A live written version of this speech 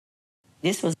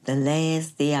This was the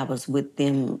last day I was with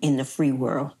them in the free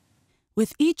world.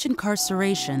 With each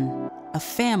incarceration, a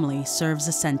family serves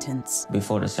a sentence.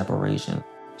 Before the separation,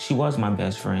 she was my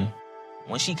best friend.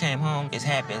 When she came home, as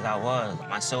happy as I was,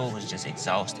 my soul was just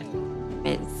exhausted.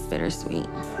 It's bittersweet.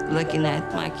 Looking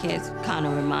at my kids kind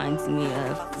of reminds me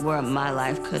of where my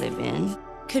life could have been.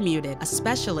 Commuted, a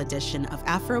special edition of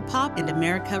AfroPoP and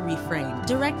America ReFramed,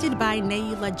 directed by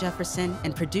Nailah Jefferson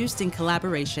and produced in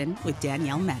collaboration with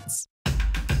Danielle Metz.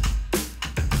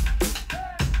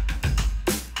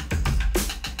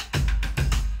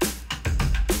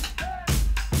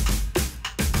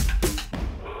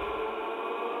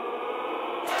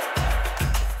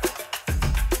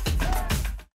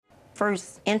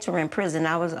 First entering prison,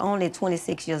 I was only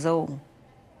 26 years old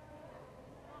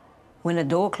when the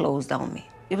door closed on me.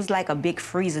 It was like a big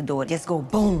freezer door, just go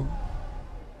boom.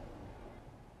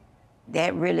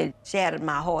 That really shattered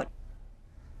my heart.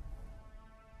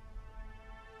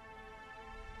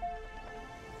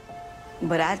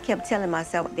 But I kept telling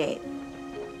myself that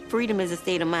freedom is a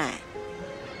state of mind.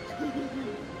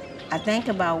 I think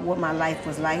about what my life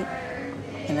was like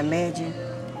and imagine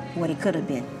what it could have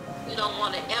been. You don't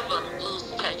want to ever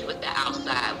lose touch with the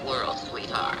outside world,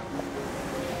 sweetheart.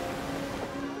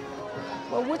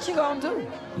 Well, what you gonna do?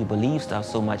 You believe stuff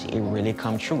so much, it really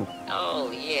come true.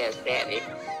 Oh, yes, Daddy.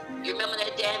 You remember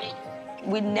that, Daddy?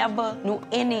 We never knew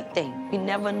anything. We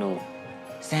never knew.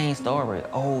 Same story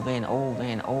over and over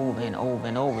and over and over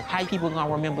and over. How people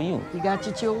gonna remember you? You got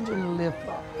your children to live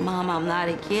for. Mom, I'm not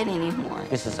a kid anymore.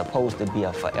 This is supposed to be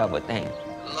a forever thing.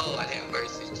 Lord have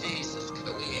mercy, Jesus.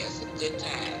 But we had some good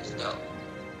times, though.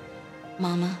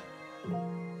 Mama.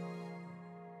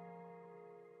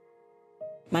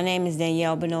 My name is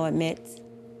Danielle Metz.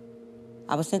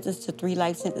 I was sentenced to 3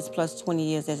 life sentences plus 20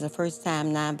 years as a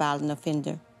first-time nonviolent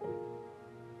offender.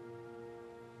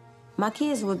 My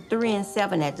kids were 3 and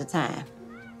 7 at the time.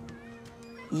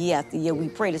 Year after year, we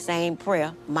pray the same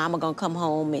prayer. Mama gonna come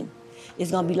home and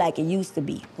it's gonna be like it used to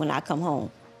be when I come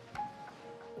home.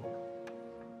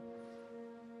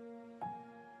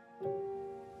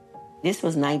 This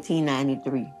was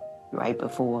 1993, right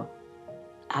before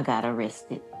I got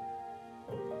arrested.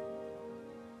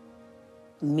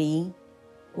 Me,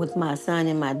 with my son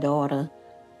and my daughter,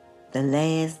 the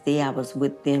last day I was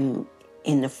with them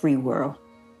in the free world.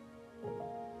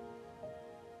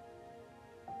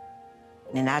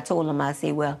 And I told him, I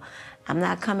said, well, I'm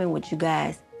not coming with you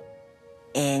guys.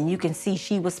 And you can see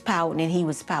she was pouting and he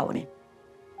was pouting.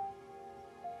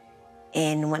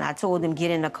 And when I told them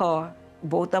get in the car,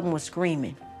 both of them were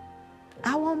screaming,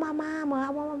 I want my mama, I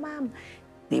want my mama.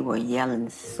 They were yelling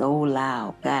so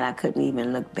loud, God, I couldn't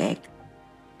even look back.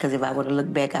 Because if I would have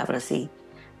looked back, I would have said,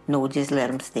 no, just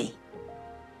let them stay.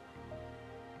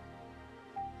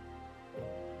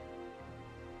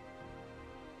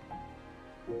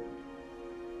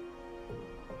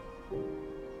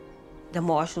 The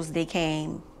marshals, they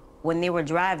came. When they were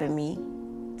driving me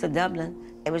to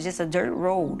Dublin, it was just a dirt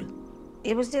road.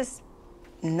 It was just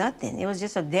nothing. It was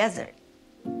just a desert.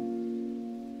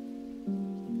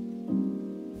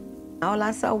 All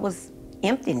I saw was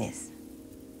emptiness.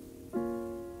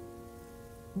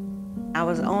 I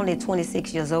was only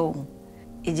 26 years old.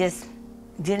 It just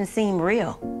didn't seem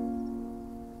real.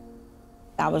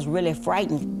 I was really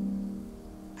frightened.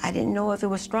 I didn't know if it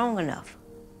was strong enough.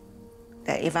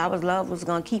 That if our love was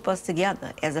gonna keep us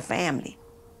together as a family.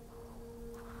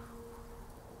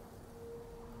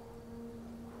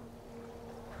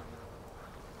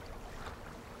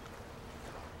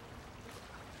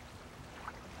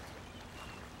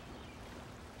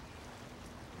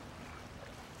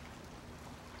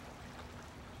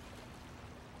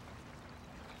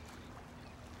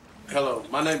 Hello,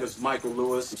 my name is Michael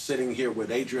Lewis. I'm sitting here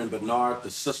with Adrienne Bernard, the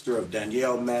sister of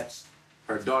Danielle Metz,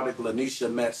 her daughter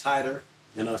Glanisha Metz-Hyder,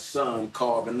 and her son,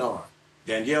 Carl Bernard.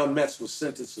 Danielle Metz was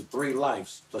sentenced to 3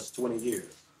 lives plus 20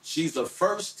 years. She's a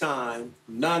first-time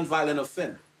nonviolent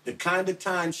offender. The kind of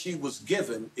time she was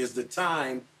given is the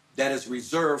time that is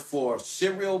reserved for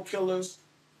serial killers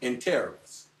and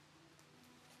terrorists.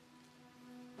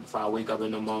 If I wake up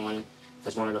in the morning,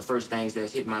 that's one of the first things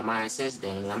that's hit my mind since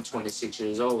then. I'm 26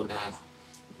 years old now.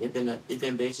 It's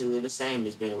been basically the same.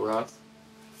 It's been rough,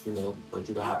 you know, but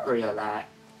you know, I pray a lot.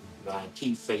 You know, I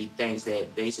keep faith, things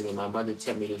that basically my mother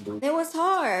tell me to do. It was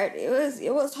hard. It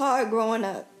was hard growing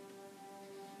up.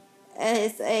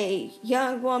 As a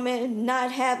young woman,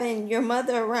 not having your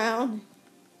mother around,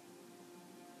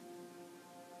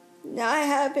 not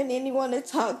having anyone to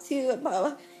talk to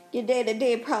about your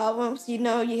day-to-day problems, you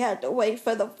know, you have to wait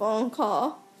for the phone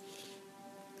call,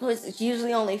 which is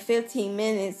usually only 15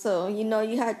 minutes, so, you know,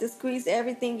 you have to squeeze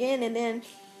everything in, and then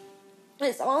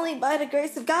It's only by the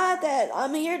grace of God that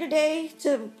I'm here today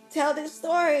to tell this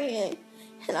story.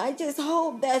 And I just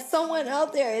hope that someone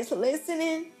out there is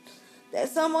listening, that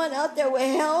someone out there will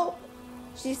help.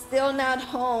 She's still not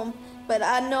home, but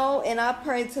I know and I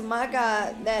pray to my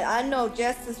God that I know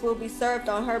justice will be served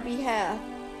on her behalf.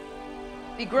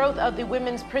 The growth of the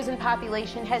women's prison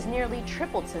population has nearly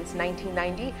tripled since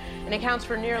 1990 and accounts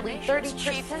for nearly 30%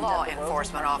 Chief law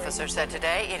enforcement officer said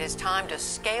today it is time to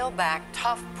scale back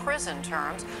tough prison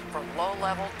terms for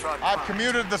low-level drug crimes. I've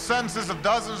commuted the sentences of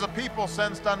dozens of people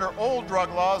sentenced under old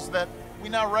drug laws that we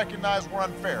now recognize were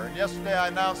unfair. And yesterday I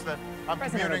announced that I'm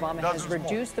President Obama has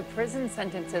reduced the prison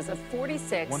sentences of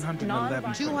 46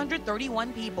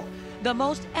 231 people, the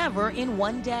most ever in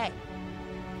one day.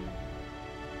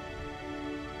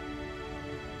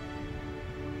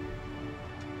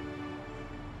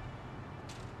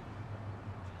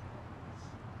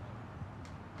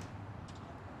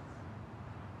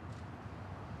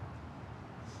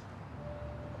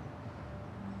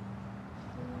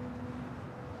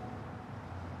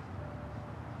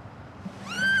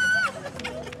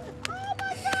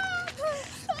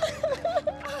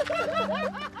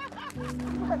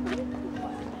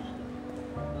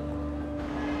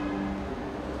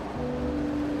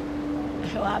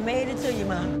 So I made it to you,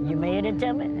 Mom. You made it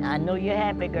to me? I know you're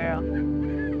happy, girl.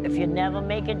 If you never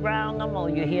make it round no more,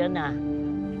 you're here now.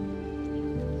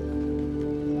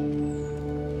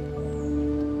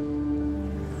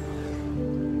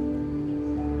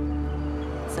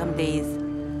 Some days,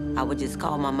 I would just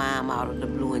call my mom out of the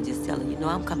blue and just tell her, you know,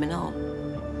 I'm coming home.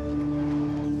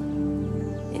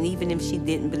 And even if she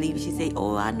didn't believe it, she'd say,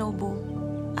 oh, I know,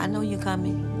 boo. I know you're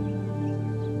coming.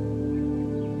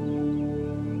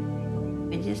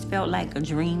 It just felt like a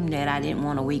dream that I didn't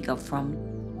want to wake up from.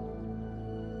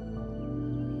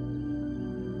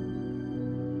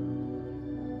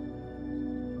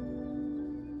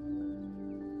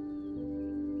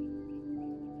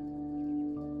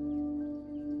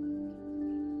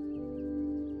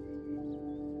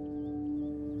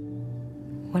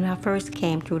 When I first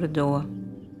came through the door,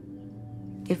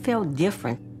 it felt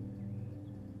different.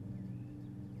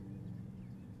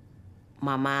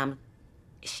 My mom,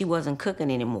 she wasn't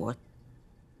cooking anymore.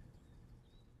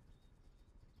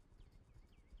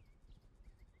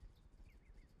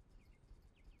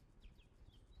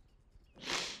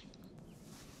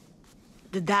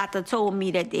 The doctor told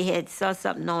me that they had saw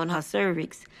something on her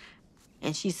cervix,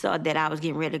 and she saw that I was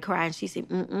getting ready to cry, and she said,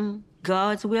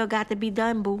 God's will got to be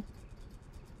done, boo.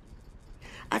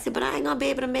 I said, but I ain't gonna be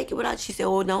able to make it without you. She said,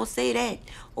 oh, don't say that.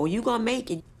 Oh, you gonna make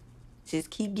it. Just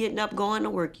keep getting up, going to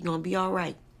work. You're gonna be all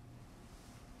right.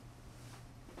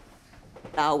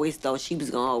 I always thought she was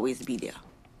gonna always be there,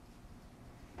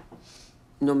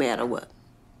 no matter what.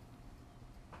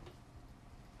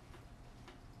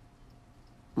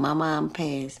 My mom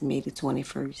passed May the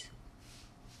 21st.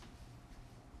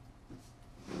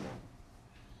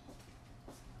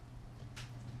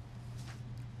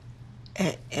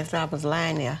 As I was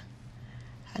lying there,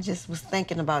 I just was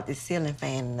thinking about this ceiling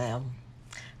fan.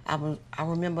 I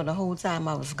remember the whole time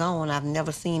I was gone, I've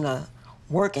never seen a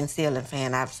working ceiling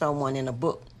fan. I saw one in a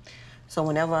book. So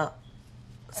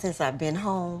since I've been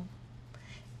home,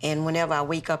 and whenever I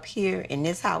wake up here in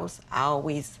this house, I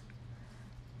always,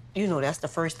 you know, that's the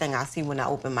first thing I see when I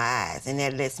open my eyes. And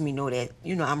that lets me know that,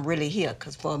 you know, I'm really here.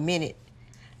 Because for a minute,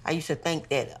 I used to think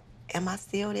that, am I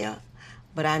still there?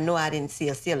 But I know I didn't see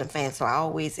a ceiling fan. So I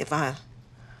always, if I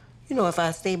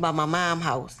stay by my mom's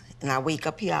house and I wake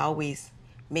up here, I always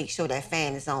make sure that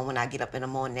fan is on when I get up in the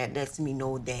morning. That lets me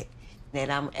know that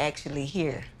I'm actually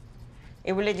here.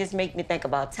 It really just makes me think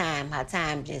about time, how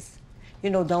time just, you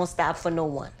know, don't stop for no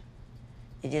one.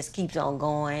 It just keeps on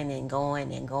going and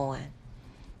going and going.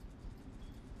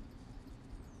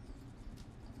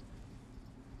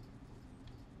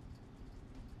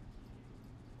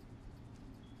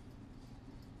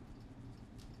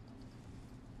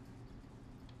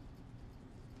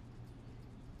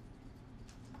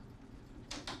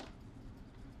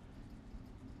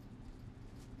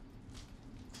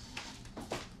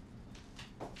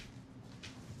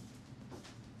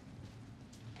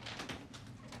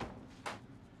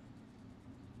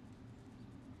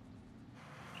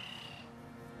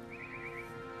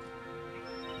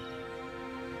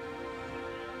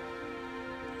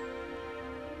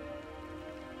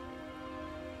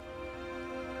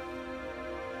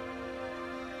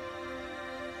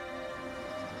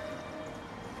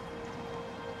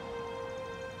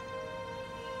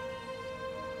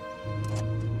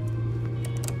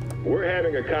 We're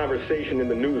having a conversation in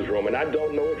the newsroom, and I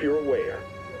don't know if you're aware,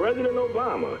 President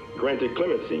Obama granted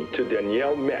clemency to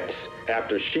Danielle Metz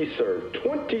after she served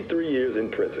 23 years in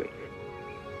prison.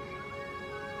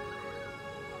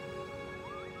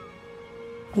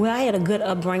 Well, I had a good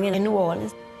upbringing in New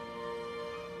Orleans.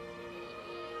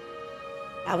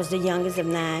 I was the youngest of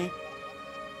 9.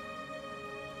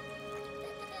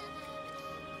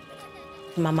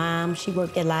 My mom, she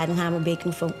worked at Leidenheimer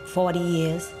Baking for 40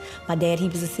 years. My dad, he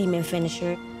was a cement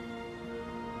finisher.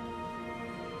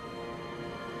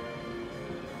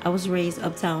 I was raised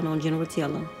uptown on General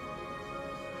Tiller.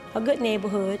 A good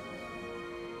neighborhood.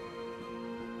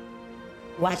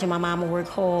 Watching my mama work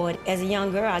hard. As a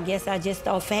young girl, I guess I just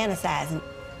started fantasizing.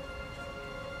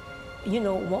 You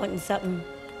know, wanting something,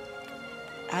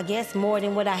 I guess, more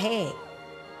than what I had.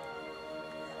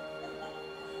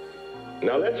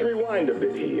 Now let's rewind a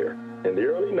bit here. In the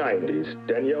early 90s,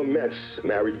 Danielle Metz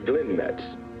married Glenn Metz,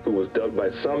 who was dubbed by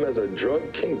some as a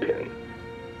drug kingpin.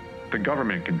 The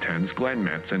government contends Glenn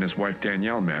Metz and his wife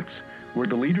Danielle Metz were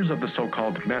the leaders of the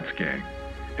so-called Metz gang.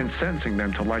 In sentencing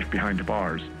them to life behind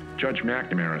bars, Judge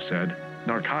McNamara said,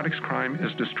 "Narcotics crime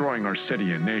is destroying our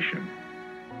city and nation."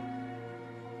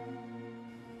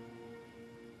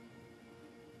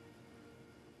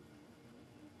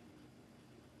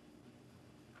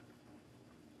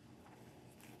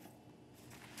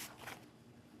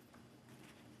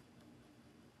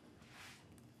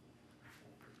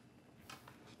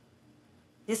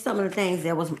 It's some of the things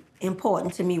that was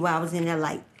important to me while I was in that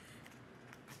light.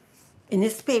 In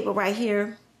this paper right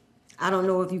here, I don't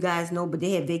know if you guys know, but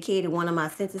they had vacated one of my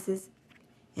sentences,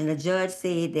 and the judge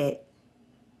said that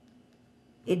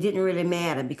it didn't really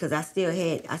matter because I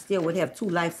still would have 2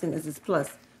 life sentences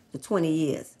plus the 20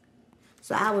 years.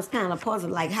 So I was kind of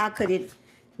puzzled, like how could it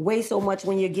weigh so much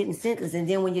when you're getting sentenced, and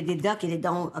then when you deduct it, it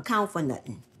don't account for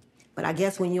nothing. But I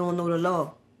guess when you don't know the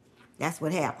law, that's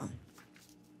what happened.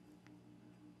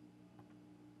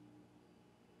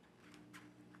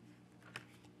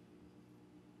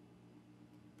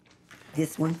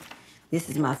 This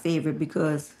is my favorite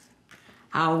because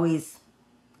I always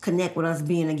connect with us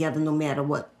being together no matter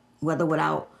what. Whether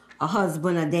without a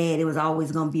husband or dad, it was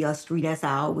always gonna be us 3. That's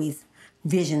how I always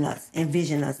envision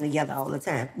us together all the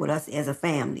time, with us as a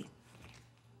family.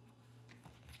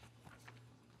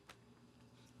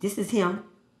 This is him.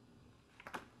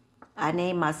 I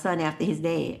named my son after his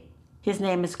dad. His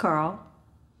name is Carl.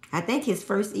 I think his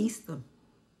first Easter.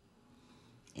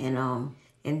 And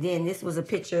then this was a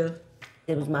picture.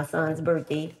 It was my son's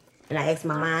birthday, and I asked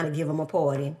my mom to give him a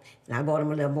party, and I bought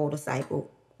him a little motorcycle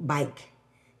bike,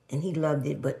 and he loved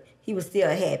it, but he was still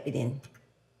happy then.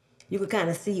 You could kind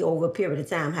of see over a period of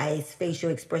time how his facial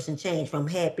expression changed from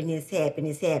happiness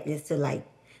to like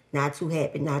not too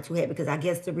happy, because I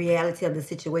guess the reality of the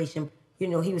situation, you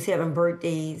know, he was having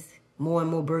birthdays, more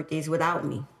and more birthdays without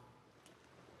me.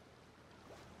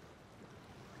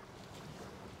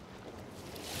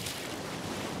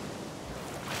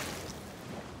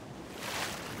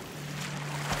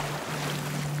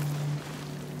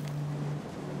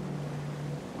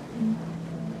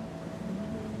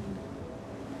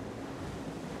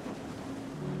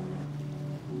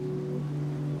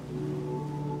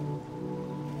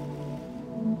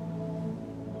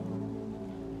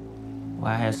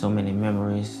 Well, I had so many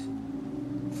memories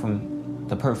from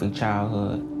the perfect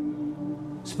childhood.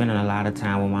 Spending a lot of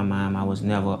time with my mom. I was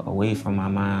never away from my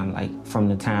mom, like from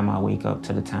the time I wake up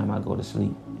to the time I go to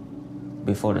sleep,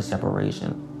 before the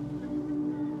separation.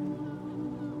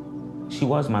 She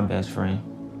was my best friend.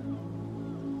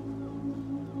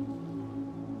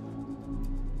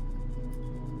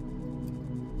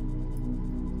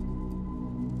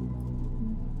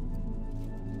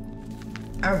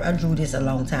 I drew this a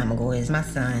long time ago. It's my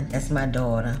son, that's my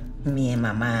daughter, me and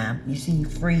my mom. You see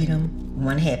freedom,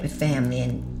 one happy family,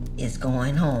 and it's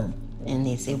going home. And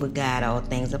they say with God, all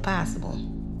things are possible.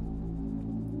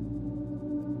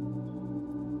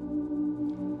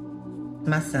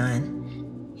 My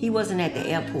son, he wasn't at the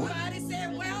airport.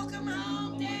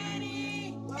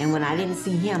 And when I didn't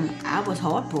see him, I was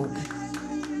heartbroken.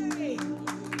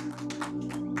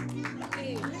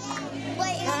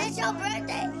 Wait, is this your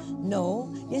birthday? No,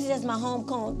 this is just my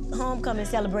homecoming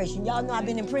celebration. Y'all know I've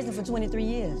been in prison for 23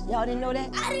 years. Y'all didn't know that?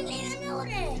 I didn't even know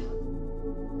that.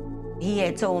 He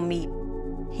had told me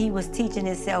he was teaching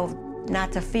himself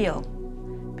not to feel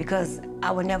because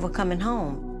I was never coming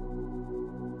home.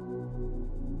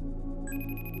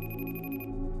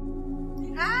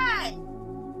 Hi.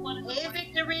 Hey,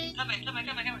 Victory. Come here.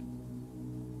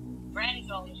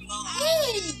 Brandy's on the phone.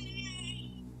 Hey.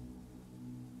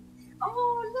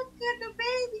 Oh, look at the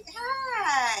baby.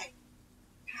 Hi.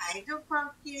 Hi, the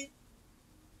pumpkin.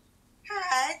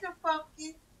 Hi, the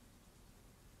pumpkin.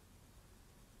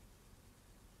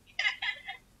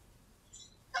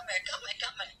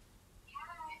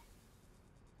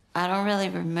 I don't really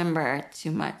remember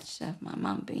too much of my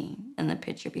mom being in the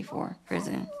picture before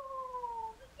prison.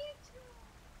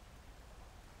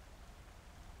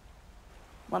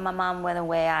 When my mom went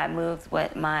away, I moved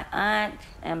with my aunt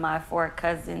and my 4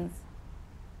 cousins.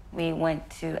 We went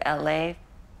to LA,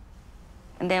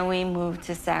 and then we moved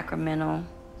to Sacramento.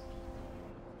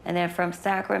 And then from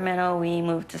Sacramento, we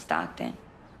moved to Stockton.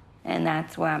 And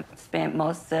that's where I spent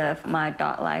most of my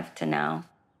adult life to now.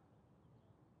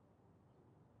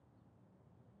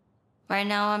 Right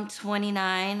now, I'm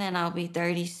 29, and I'll be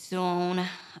 30 soon.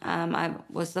 I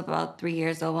was about 3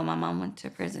 years old when my mom went to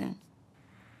prison.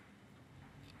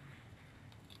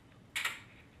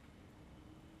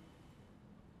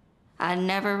 I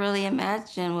never really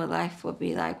imagined what life would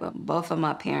be like with both of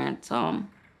my parents home.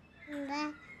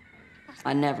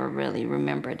 I never really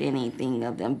remembered anything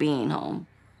of them being home.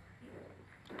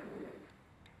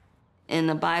 In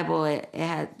the Bible,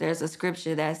 there's a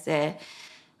scripture that said,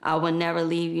 I will never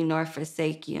leave you nor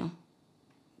forsake you.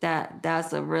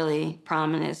 That's a really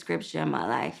prominent scripture in my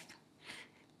life.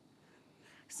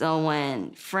 So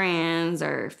when friends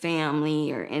or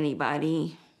family or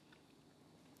anybody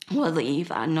would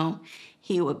leave, I know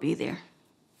he would be there.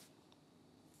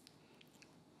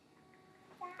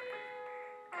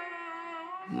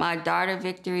 My daughter,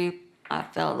 Victory, I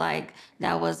felt like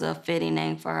that was a fitting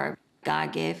name for her.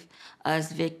 God gave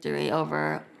us victory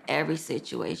over every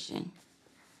situation.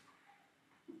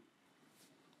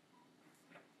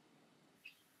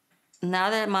 Now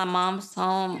that my mom's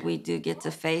home, we do get to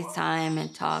FaceTime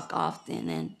and talk often,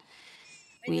 and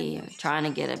we are trying to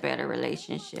get a better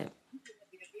relationship.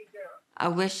 I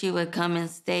wish she would come and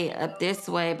stay up this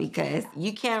way because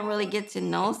you can't really get to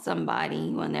know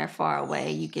somebody when they're far away.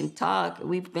 You can talk.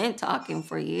 We've been talking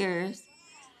for years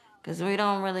because we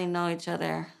don't really know each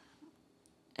other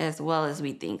as well as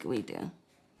we think we do.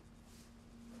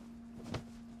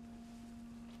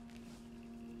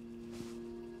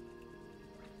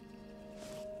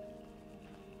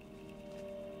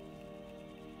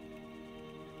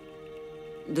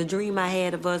 The dream I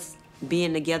had of us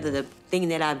being together, the thing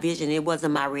that I visioned, it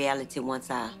wasn't my reality once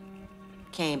I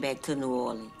came back to New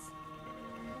Orleans.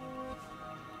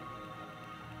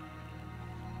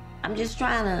 I'm just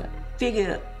trying to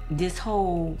figure this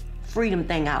whole freedom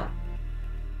thing out.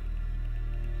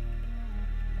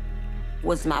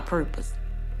 What's my purpose?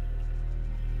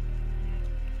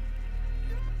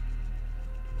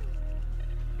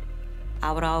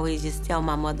 I would always just tell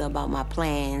my mother about my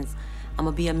plans. I'm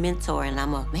gonna be a mentor and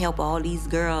I'm gonna help all these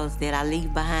girls that I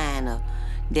leave behind or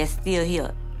that's still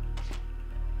here.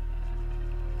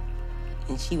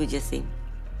 And she would just say,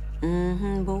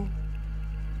 boo.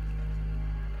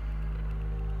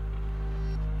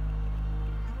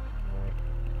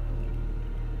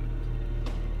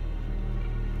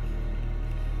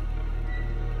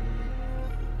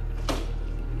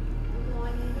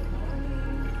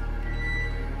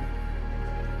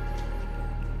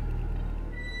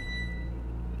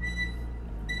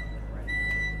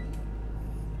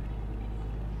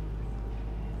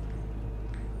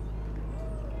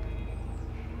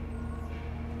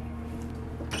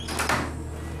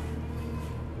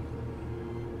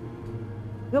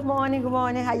 Good morning, good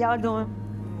morning. How y'all doing?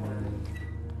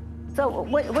 So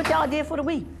what y'all did for the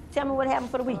week? Tell me what happened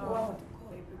for the week.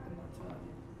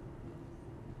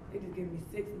 They just gave me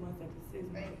 6 months after 6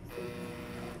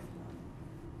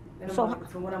 months. So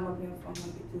what I'm up here for, I'm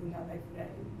gonna get through not like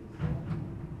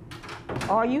that.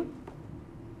 Are you?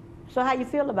 So how you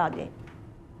feel about that?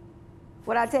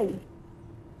 What I tell you?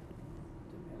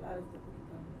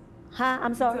 Huh?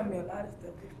 I'm sorry? Tell me a lot of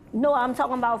stuff. No, I'm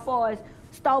talking about far as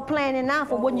start planning now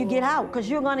for when you get out, because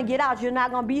you're gonna get out. You're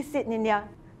not gonna be sitting in there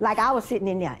like I was sitting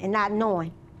in there and not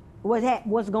knowing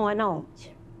what's going on.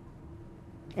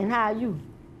 And how are you?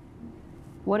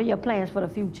 What are your plans for the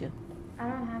future? I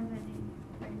don't have any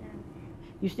right now.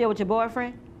 You still with your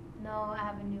boyfriend? No, I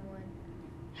have a new one.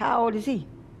 How old is he?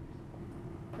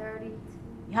 32.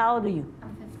 How old are you?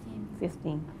 I'm 15.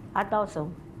 15. I thought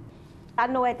so. I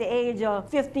know at the age of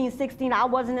 15, 16, I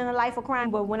wasn't in a life of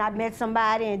crime, but when I met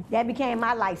somebody, and that became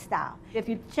my lifestyle. If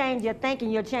you change your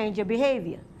thinking, you'll change your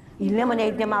behavior.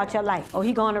 Eliminate them out your life. Oh,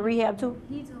 he going to rehab too?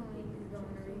 He told me he's going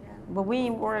to rehab. But we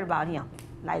ain't worried about him.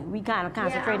 Like, we kind of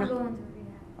concentrating. Yeah, I'm going to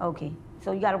rehab. Okay,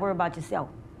 so you got to worry about yourself.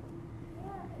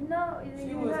 No,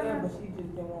 she was there, but she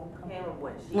just didn't want to come.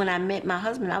 When I met my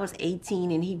husband, I was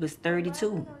 18 and he was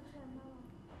 32.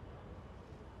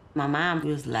 My mom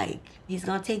was like, he's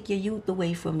gonna take your youth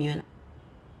away from you.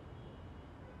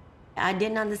 I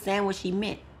didn't understand what she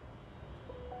meant.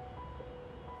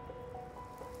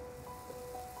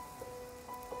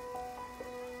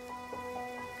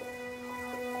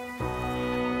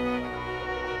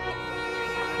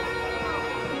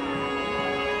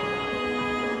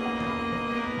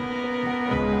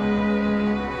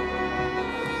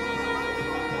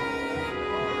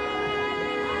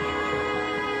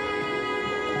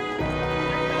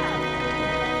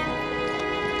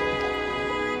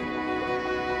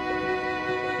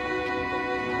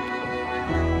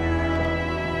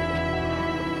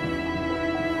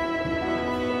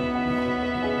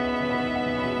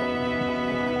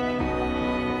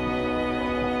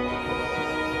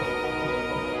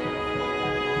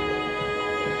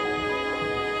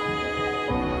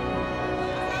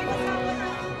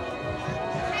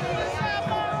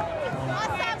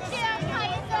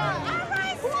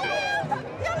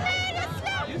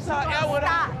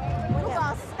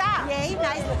 Yeah, he's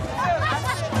nice.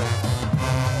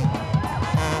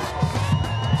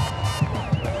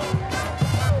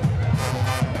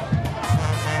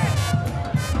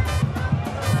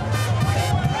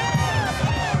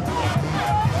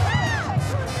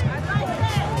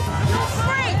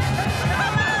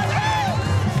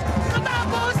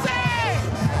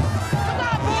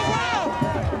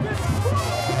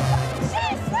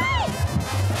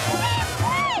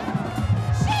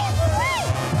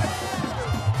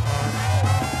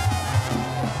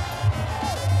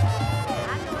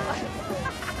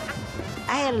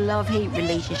 I had a love-hate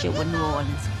relationship with New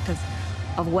Orleans because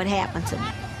of what happened to me.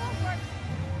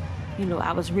 You know,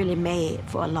 I was really mad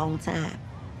for a long time.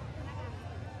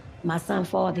 My son's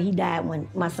father, he died when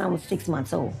my son was 6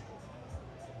 months old.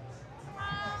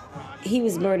 He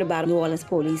was murdered by the New Orleans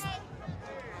police.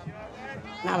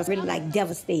 And I was really like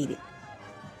devastated.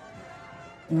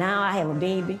 Now I have a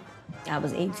baby. I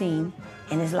was 18.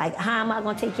 And it's like, how am I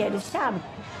gonna take care of this child?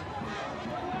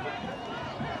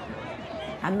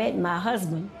 I met my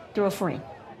husband through a friend.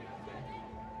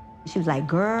 She was like,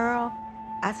 girl,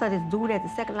 I saw this dude at the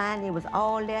second line. They was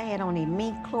all there, had on their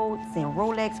mink clothes and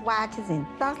Rolex watches. And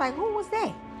I was like, who was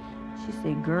that? She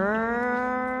said,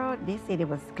 girl, they said it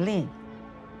was Glenn.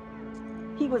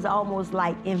 He was almost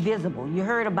like invisible. You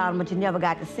heard about him, but you never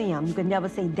got to see him. You could never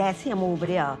say, that's him over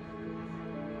there.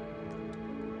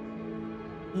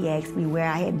 He asked me where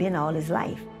I had been all his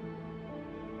life.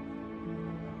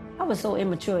 I was so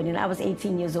immature then. I was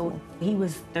 18 years old. He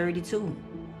was 32.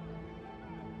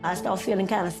 I started feeling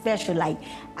kind of special, like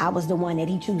I was the one that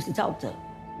he chose to talk to.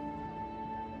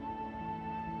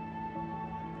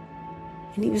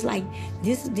 And he was like,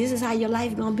 this is how your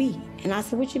life gonna be. And I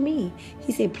said, what you mean?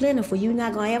 He said, plentiful, you're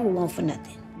not gonna ever want for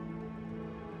nothing.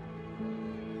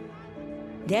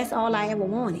 That's all I ever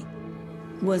wanted,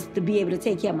 was to be able to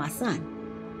take care of my son.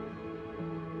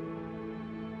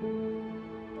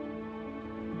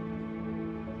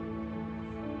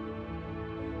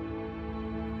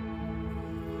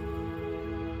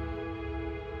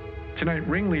 Tonight,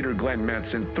 ringleader Glenn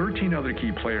Metz and 13 other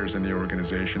key players in the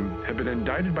organization have been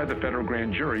indicted by the federal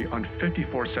grand jury on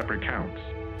 54 separate counts.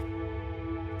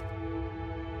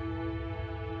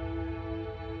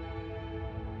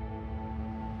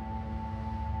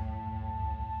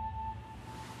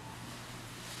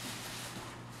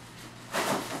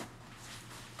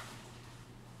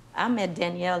 I met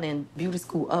Danielle in beauty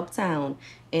school Uptown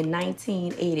in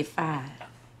 1985.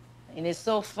 And it's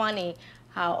so funny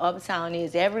how Uptown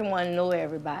is. Everyone knew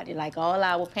everybody. Like, all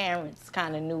our parents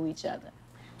kind of knew each other.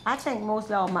 I think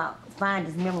most of my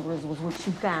fondest memories was with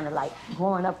you kind of like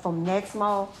growing up from next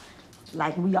mall.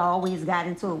 Like, we always got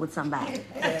into it with somebody.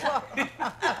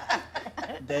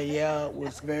 Danielle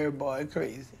was very boy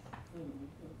crazy.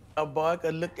 A boy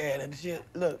could look at her and she'd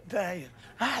look, Daniel,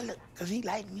 look, because he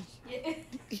like me.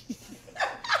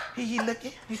 he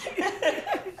looking.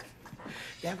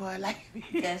 That boy like me.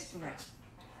 That's right.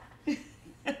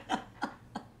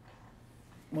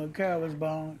 When Carol was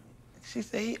born, she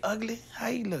said, he ugly. How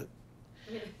he look?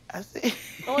 I said,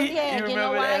 Oh, yeah, you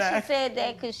know why that? she said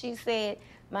that? Because she said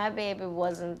my baby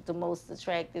wasn't the most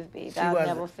attractive baby. I'll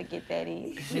wasn't. never forget that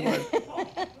either. She wasn't.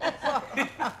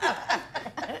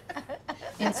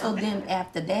 And so then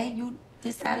after that, you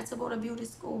decided to go to beauty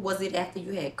school? Was it after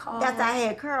you had Carl? After I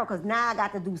had Carl, because now I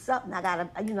got to do something. I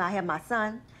got to, I have my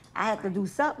son. I had to do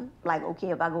something. Like,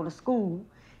 okay, if I go to school,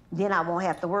 then I won't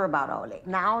have to worry about all that.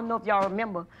 Now, I don't know if y'all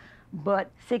remember,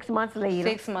 but 6 months later.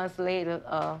 6 months later,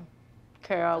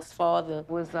 Carol's father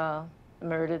was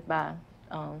murdered by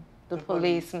the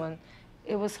policeman.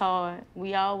 It was hard.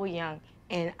 We all were young.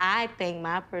 And I think,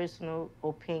 my personal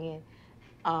opinion,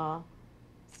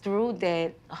 through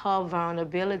that, her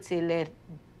vulnerability led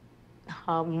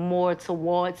her more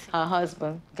towards her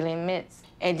husband, Glenn Metz.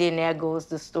 And then there goes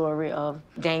the story of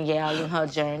Danielle and her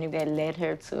journey that led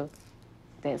her to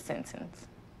that sentence.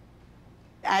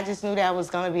 I just knew that was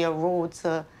going to be a road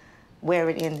to where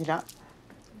it ended up.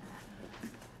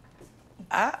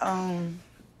 I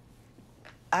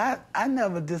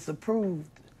never disapproved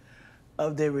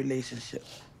of their relationship.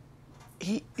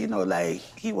 He, like,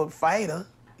 he would fight her,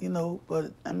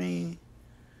 but, I mean,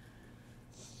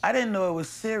 I didn't know it was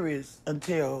serious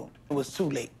until it was too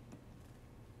late.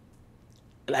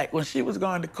 Like, when she was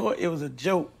going to court, it was a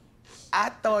joke. I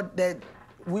thought that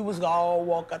we was gonna all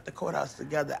walk out the courthouse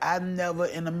together. I never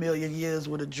in a million years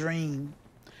would have dreamed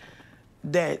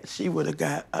that she would have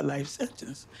got a life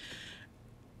sentence.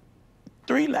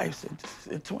 3 life sentences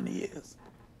in 20 years.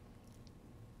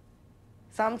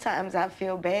 Sometimes I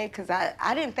feel bad because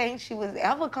I didn't think she was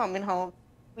ever coming home.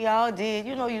 We all did,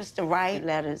 used to write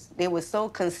letters. They were so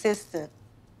consistent.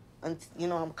 You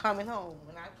know, I'm coming home.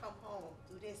 When I come home,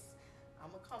 do this.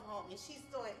 I'm gonna come home, and she's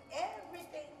doing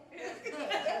everything.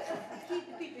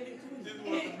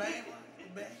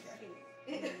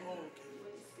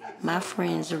 My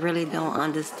friends really don't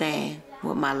understand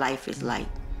what my life is like.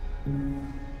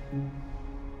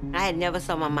 I had never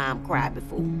saw my mom cry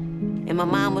before. And my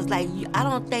mom was like, I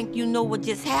don't think you know what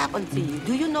just happened to you.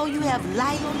 Do you know you have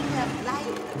life?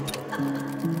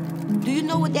 Do you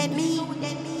know what that means?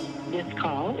 This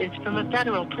call is from a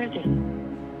federal prison.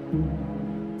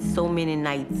 So many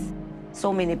nights,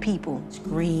 so many people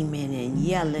screaming and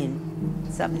yelling.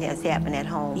 Something has happened at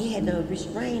home. He had to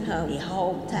restrain her. They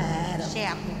hog-tied,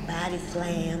 shackled, body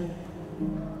slammed.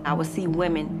 I would see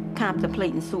women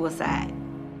contemplating suicide.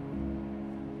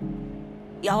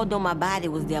 Although my body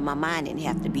was there, my mind didn't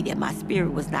have to be there. My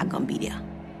spirit was not gonna be there.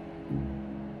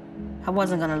 I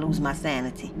wasn't gonna lose my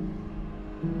sanity.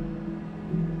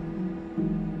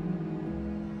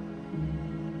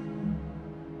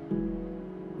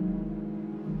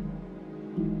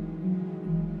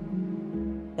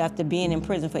 After being in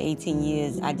prison for 18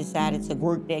 years, I decided to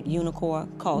work that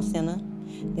Unicorn call center.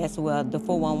 That's where the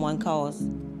 411 calls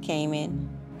came in.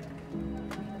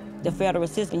 The federal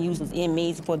system uses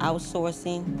inmates for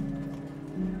outsourcing.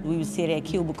 We would sit at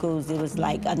cubicles. It was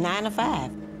like a 9 to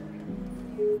 5.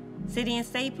 City and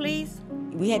state, please.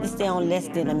 We had to stay on less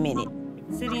than a minute.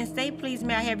 City and state, please,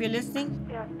 may I have your listing?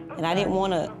 And I didn't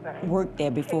want to work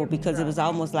there before because it was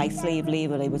almost like slave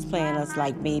labor. They was paying us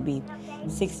like maybe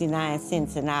 69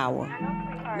 cents an hour.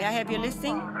 May I have your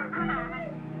listing?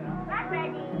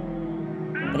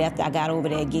 But after I got over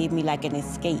there, it gave me like an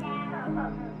escape.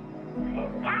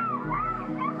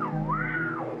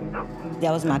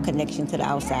 That was my connection to the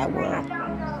outside world.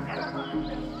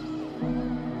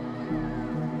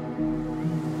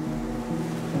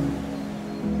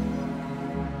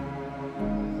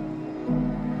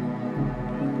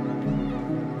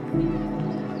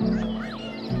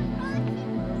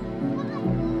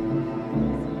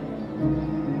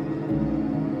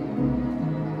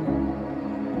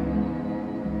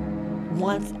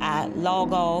 Once I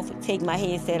log off, take my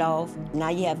headset off, now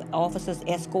you have officers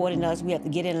escorting us. We have to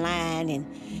get in line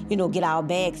and, you know, get our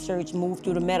bags searched, move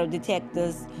through the metal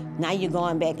detectors. Now you're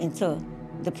going back into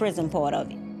the prison part of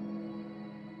it.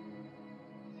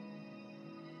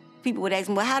 People would ask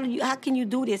me, well, how can you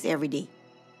do this every day?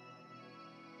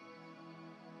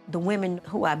 The women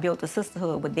who I built a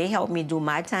sisterhood with, they helped me do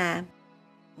my time.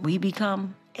 We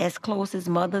become as close as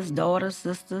mothers, daughters,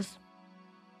 sisters.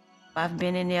 I've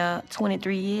been in there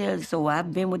 23 years, so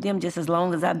I've been with them just as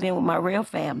long as I've been with my real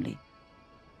family.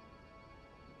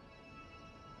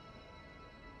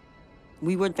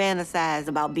 We would fantasize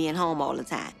about being home all the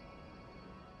time.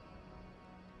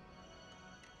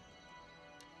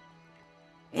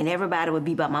 And everybody would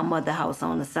be by my mother's house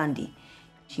on a Sunday.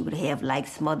 She would have like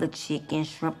smothered chicken,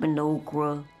 shrimp and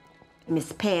okra.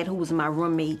 Miss Pat, who was my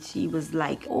roommate, she was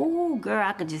like, oh, girl,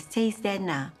 I could just taste that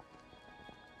now.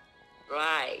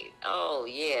 Right. Oh,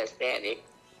 yes, Danny.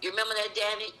 You remember that,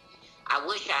 Danny? I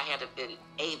wish I had been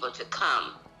able to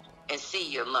come and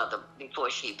see your mother before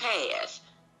she passed,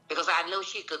 because I know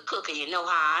she could cook, and you know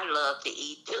how I love to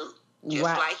eat, too, just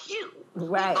like you.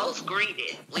 Right. We both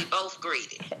greeted.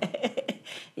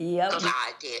 Yep. Because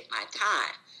I did my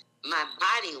time. My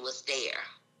body was there,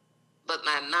 but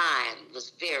my mind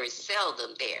was very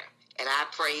seldom there. And I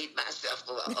prayed myself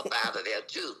up out of there,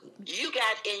 too. You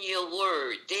got in your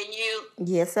word, didn't you?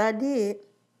 Yes, I did.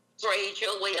 Prayed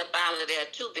your way up out of there,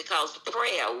 too, because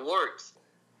prayer works.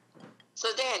 So,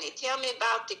 Danny, tell me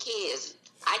about the kids.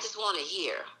 I just want to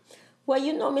hear. Well,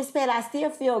 you know, Miss Pat, I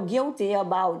still feel guilty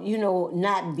about, you know,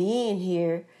 not being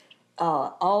here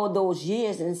all those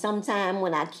years. And sometimes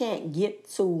when I can't get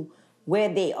to where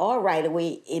they are right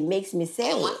away, it makes me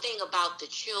sad. And one thing about the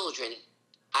children,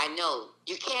 I know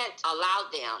you can't allow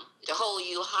them to hold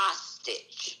you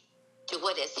hostage to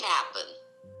what has happened.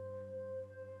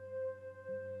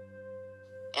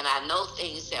 And I know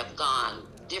things have gone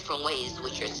different ways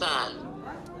with your son.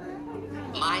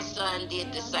 My son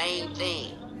did the same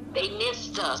thing. They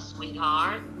missed us,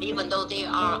 sweetheart. Even though they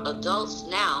are adults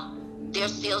now, they're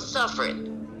still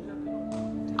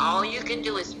suffering. All you can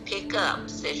do is pick up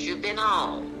since you've been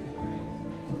home.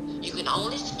 You can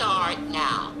only start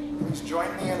now. Please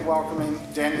join me in welcoming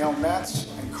Danielle Metz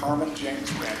and Carmen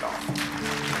James Randolph.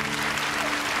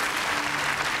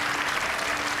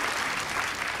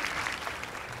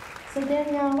 So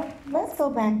Danielle, let's go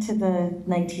back to the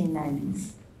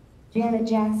 1990s. Janet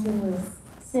Jackson was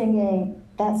singing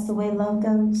That's the Way Love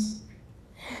Goes.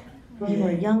 You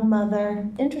were a young mother.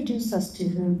 Introduce us to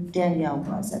who Danielle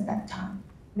was at that time.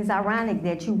 It's ironic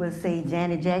that you would say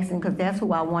Janet Jackson, because that's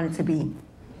who I wanted to be.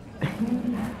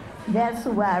 That's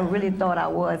who I really thought I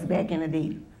was back in the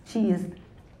day. She is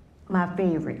my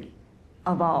favorite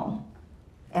of all,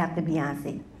 after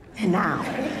Beyonce, now.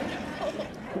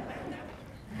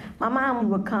 My mom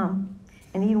would come,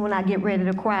 and even when I get ready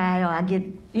to cry, or I get,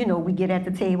 you know, we get at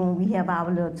the table and we have our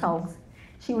little talks,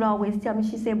 she would always tell me,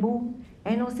 she said, boo,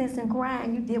 ain't no sense in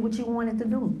crying, you did what you wanted to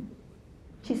do.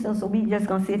 She said, so we just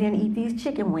gonna sit here and eat these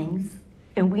chicken wings,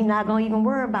 and we not gonna even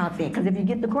worry about that, because if you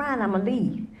get to crying, I'm gonna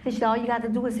leave. She said, all you got to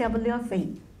do is have a little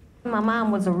faith. My mom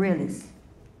was a realist,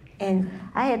 and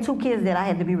I had 2 kids that I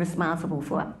had to be responsible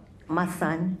for, my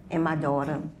son and my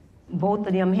daughter. Both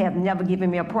of them have never given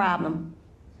me a problem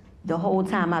the whole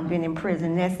time I've been in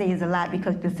prison. That says a lot,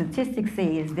 because the statistics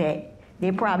says that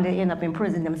they probably end up in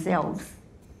prison themselves.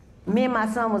 Me and my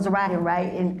son was riding,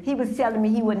 right, and he was telling me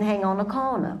he wouldn't hang on the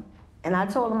corner. And I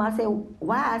told him, I said,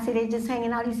 why? I said, they just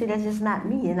hanging out. He said, that's just not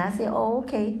me. And I said, oh,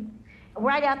 okay.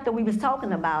 Right after we was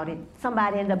talking about it,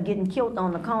 somebody ended up getting killed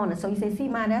on the corner. So he said, see,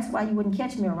 man, that's why you wouldn't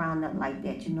catch me around nothing like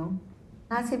that, you know?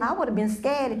 I said, I would have been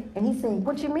scared. And he said,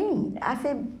 what you mean? I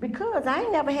said, because I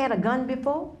ain't never had a gun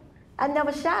before. I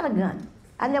never shot a gun.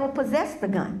 I never possessed a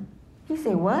gun. He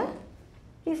said, what?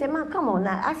 He said, man, come on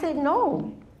now. I said,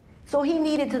 no. So he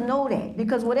needed to know that,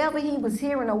 because whatever he was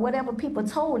hearing or whatever people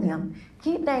told him,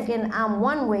 he thinking I'm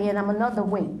one way and I'm another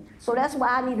way. So that's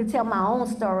why I need to tell my own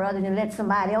story other than let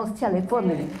somebody else tell it for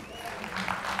me. And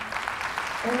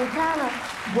it kind of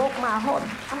broke my heart.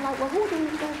 I'm like, well, who do you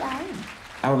think I am?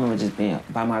 I remember just being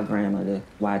by my grandmother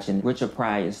watching Richard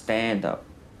Pryor's stand-up.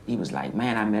 He was like,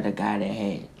 man, I met a guy that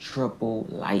had triple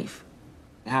life.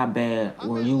 How bad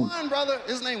were you? One brother,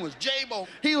 his name was J-Bo.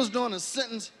 He was doing a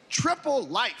sentence, triple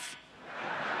life.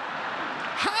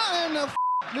 How in the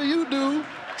do you do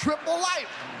triple life?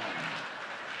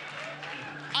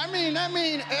 I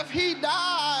mean, if he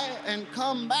die and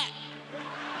come back,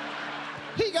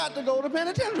 he got to go to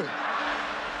penitentiary.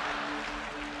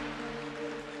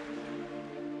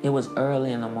 It was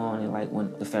early in the morning, like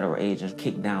when the federal agents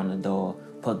kicked down the door,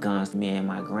 put guns to me and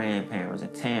my grandparents,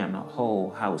 and tearing the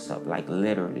whole house up, like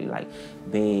literally, like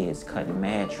beds, cutting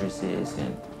mattresses,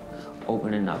 and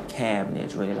opening up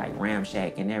cabinets, really like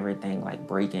ramshacking everything, like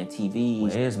breaking TVs.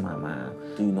 Where is my mom?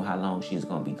 Do you know how long she's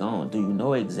gonna be gone? Do you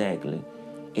know exactly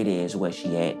it is where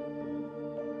she at?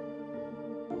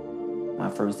 My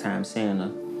first time seeing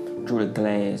her through the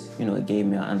glass, you know, it gave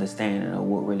me an understanding of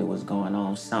what really was going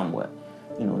on somewhat.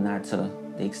 You know, not to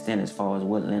the extent as far as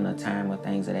what length of time or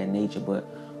things of that nature, but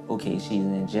okay, she's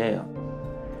in jail.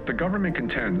 The government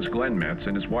contends Glenn Metz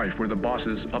and his wife were the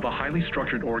bosses of a highly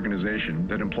structured organization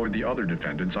that employed the other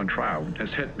defendants on trial as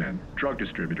hitmen, drug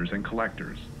distributors, and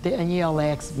collectors. Danielle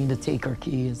asked me to take her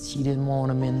kids. She didn't want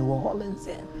them in New Orleans,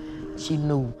 and she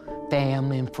knew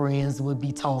family and friends would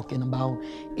be talking about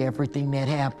everything that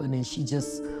happened, and she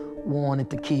just wanted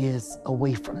the kids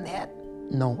away from that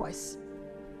noise.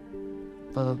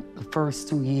 For the first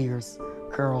 2 years,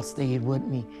 Carl stayed with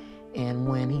me, and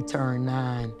when he turned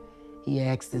 9, he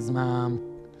asked his mom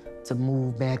to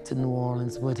move back to New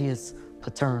Orleans with his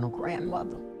paternal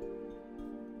grandmother.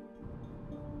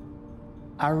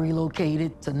 I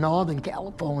relocated to Northern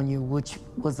California, which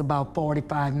was about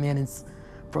 45 minutes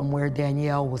from where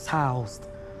Danielle was housed,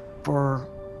 for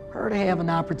her to have an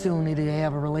opportunity to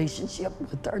have a relationship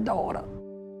with her daughter.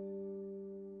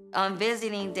 On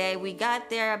visiting day, we got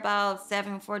there about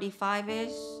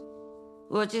 7:45-ish.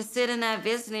 We'll just sit in that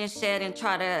visiting shed and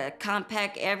try to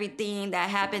compact everything that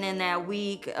happened in that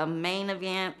week, main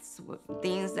events,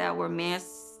 things that were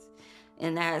missed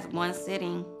in that one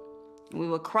sitting. We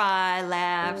would cry,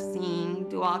 laugh, sing,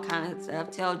 do all kinds of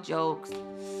stuff, tell jokes.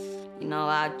 You know,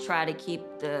 I try to keep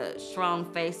the strong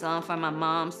face on for my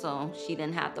mom so she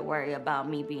didn't have to worry about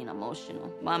me being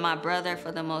emotional. While my brother,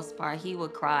 for the most part, he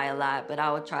would cry a lot, but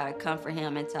I would try to comfort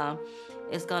him and tell him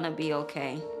it's gonna be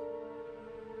okay.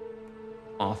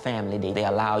 On Family Day, they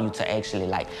allow you to actually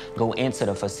like go into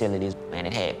the facilities, and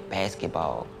it had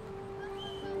basketball.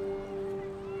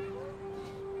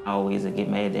 I always would get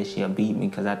mad that she'll beat me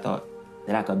because I thought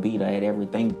that I could beat her at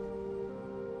everything.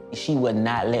 She would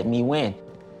not let me win.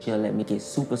 She'll let me get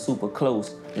super, super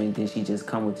close, and then she just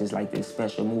come with just like this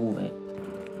special move. And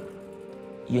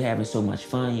you're having so much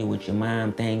fun, you're with your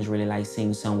mom, things really like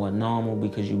seem somewhat normal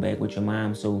because you're back with your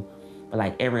mom. So, but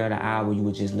like every other hour, you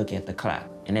would just look at the clock.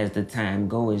 And as the time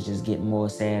goes, it's just getting more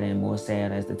sad and more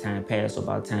sad as the time passes. So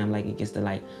about time, like it gets to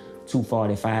like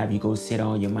 2:45, you go sit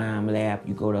on your mom's lap,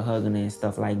 you go to hugging her and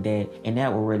stuff like that. And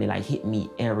that would really like hit me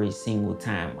every single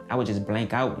time. I would just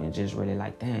blank out and just really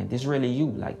like, damn, this really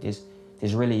you, like this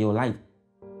really your life.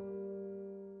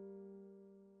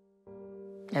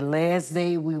 At last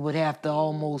day, we would have to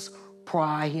almost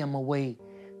pry him away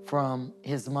from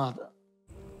his mother.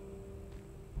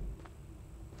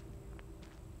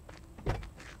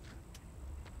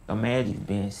 Imagine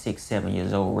being 6, 7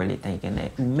 years old, really thinking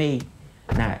that you may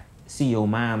not see your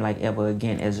mom like ever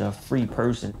again as a free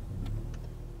person.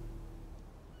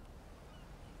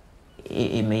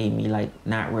 It made me like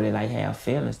not really like have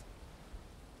feelings.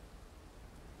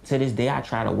 To this day, I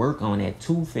try to work on that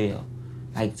to feel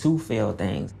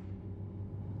things.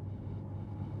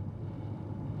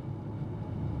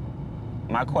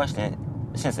 My question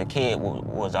since a kid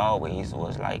was always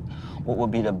like, what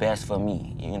would be the best for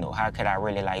me? You know, how could I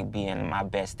really like be in my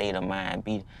best state of mind,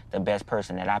 be the best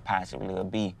person that I possibly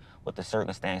would be with the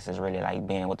circumstances really like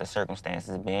being what the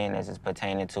circumstances being as it's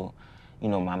pertaining to, you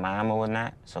know, my mom or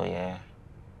whatnot. So yeah.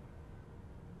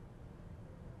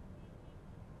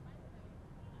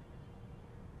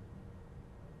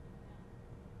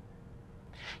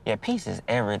 Yeah, peace is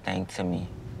everything to me.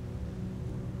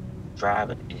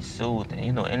 Driving is soothing.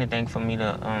 You know, anything for me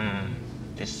to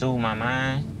just soothe my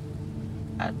mind,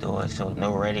 I do it. So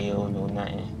no radio, no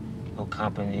nothing, no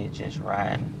company, just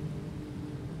riding.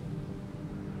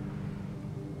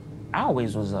 I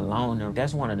always was a loner.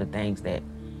 That's one of the things that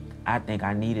I think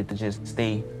I needed to just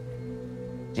stay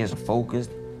just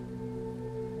focused.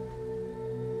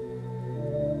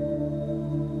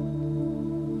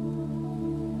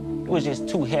 It was just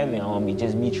too heavy on me,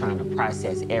 just me trying to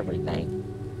process everything.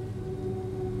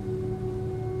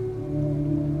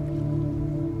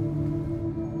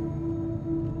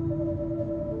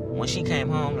 When she came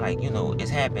home, like, you know, as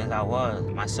happy as I was,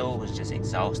 my soul was just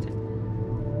exhausted.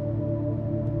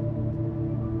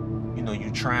 You know,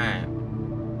 you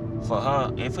trying for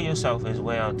her and for yourself as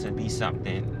well to be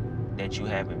something that you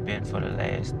haven't been for the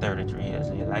last 33 years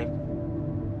of your life.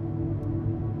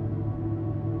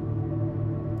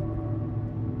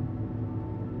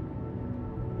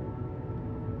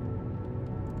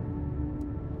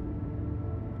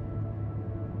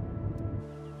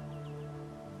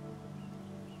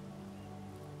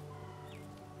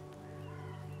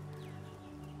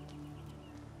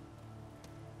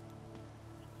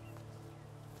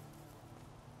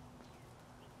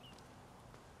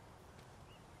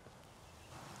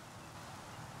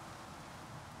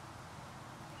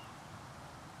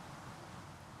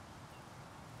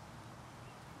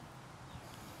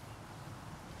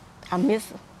 I miss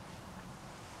her.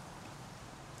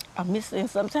 I miss her, and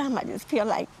sometimes I just feel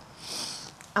like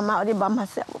I'm out there by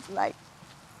myself. Like,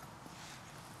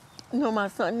 you know, my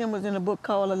son them was in a book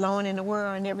called Alone in the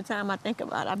World, and every time I think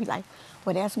about it, I be like,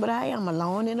 well, that's what I am,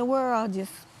 alone in the world,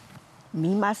 just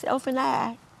me, myself, and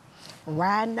I,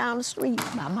 riding down the street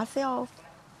by myself.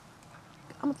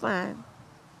 I'm fine.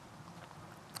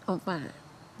 I'm fine.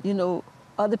 You know,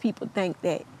 other people think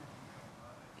that,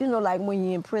 you know, like when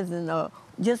you're in prison,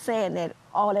 just saying that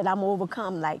all that I'm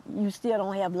overcome, like you still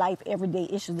don't have life, everyday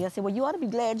issues. They say, well, you ought to be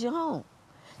glad you're home.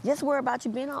 Just worry about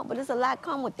you being home, but there's a lot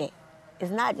come with that. It's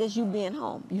not just you being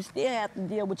home. You still have to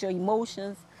deal with your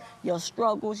emotions, your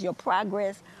struggles, your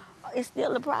progress. It's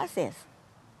still a process.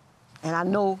 And I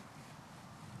know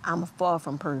I'm far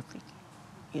from perfect,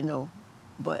 you know,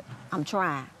 but I'm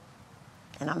trying.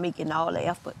 And I'm making all the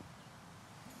effort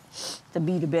to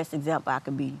be the best example I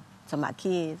could be to my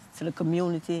kids, to the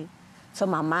community, to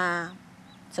my mom,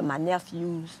 to my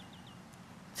nephews,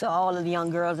 to all of the young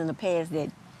girls in the past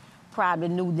that probably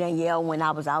knew Danielle when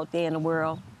I was out there in the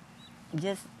world.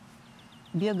 Just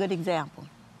be a good example.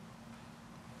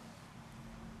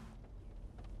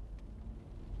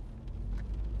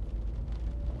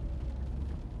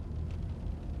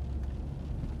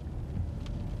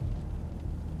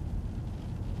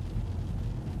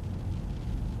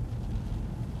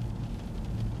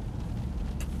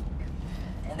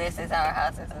 And this is our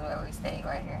house. This is where we stay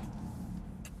right here.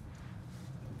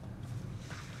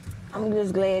 I'm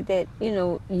just glad that, you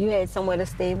know, you had somewhere to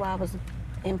stay while I was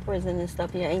in prison and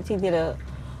stuff. Yeah, Auntie did a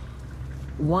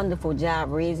wonderful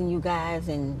job raising you guys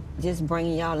and just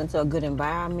bringing y'all into a good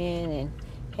environment and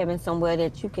having somewhere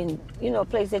that you can, you know, a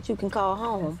place that you can call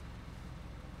home.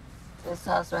 This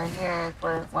house right here is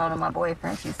where one of my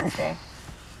boyfriends used to stay.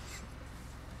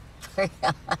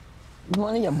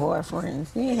 One of your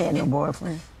boyfriends? You ain't had no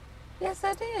boyfriend. Yes,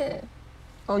 I did.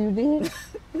 Oh, you did?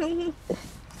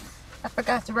 I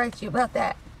forgot to write you about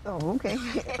that. Oh, okay.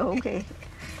 Okay.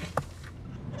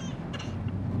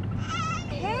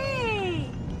 Hey!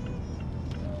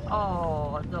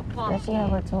 Oh, the pumpkin. Does she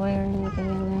have a toy or anything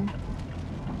in there?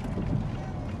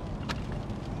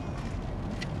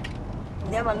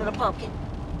 There, my little pumpkin.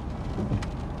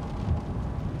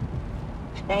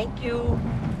 Thank you.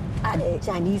 I had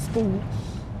Chinese food.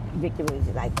 Victor was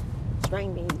like,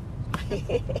 string me.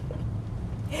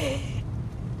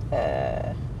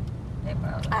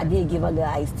 I did give her a little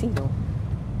iced tea though.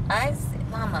 Ice,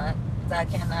 Mama, I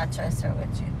cannot trust her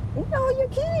with you. No, you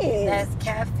can't. That's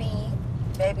caffeine.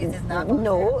 Babies is not going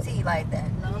to have tea like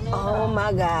that. No. Oh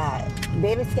my God.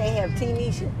 Babies can't have tea,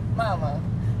 Nisha. Mama.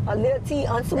 A little tea,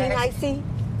 unsweetened iced tea.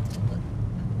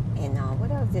 And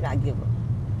what else did I give her?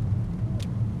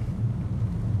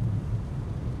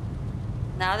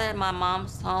 Now that my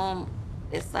mom's home,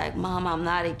 it's like, Mom, I'm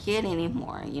not a kid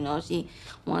anymore. You know, she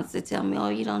wants to tell me, oh,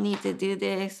 you don't need to do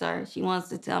this, or she wants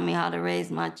to tell me how to raise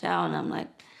my child, and I'm like,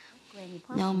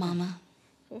 no, Mama.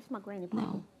 It's my granny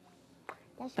no.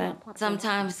 But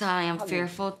sometimes I am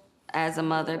fearful as a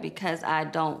mother because I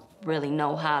don't really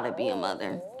know how to be a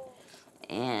mother.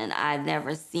 And I've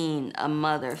never seen a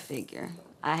mother figure.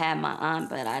 I had my aunt,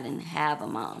 but I didn't have a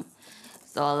mom.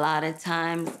 So a lot of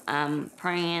times I'm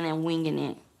praying and winging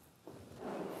it.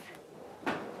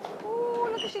 Oh,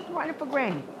 look at she's running for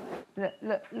granny.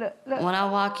 Look. When I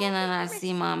walk in and I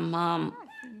see my mom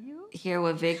here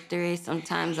with Victory,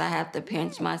 sometimes I have to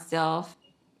pinch myself.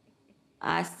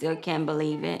 I still can't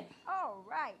believe it.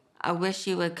 I wish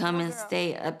she would come and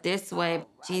stay up this way.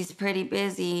 She's pretty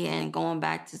busy and going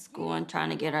back to school and trying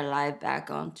to get her life back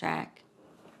on track.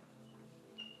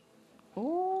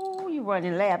 Oh, you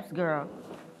running laps, girl.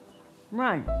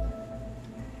 Run.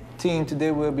 Team, today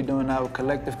we'll be doing our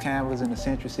collective canvas in the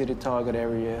Central City target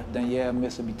area. Danielle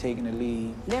Metz will be taking the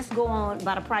lead. Let's go on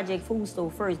by the Project Food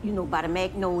Store first. You know, by the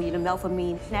Magnolia, the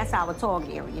Melphamine. That's our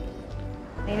target area.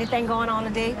 Anything going on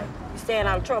today? You staying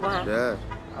out of trouble, huh? Yeah.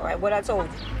 All right, what I told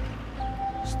you?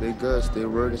 Stay good, stay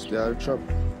working, stay out of trouble.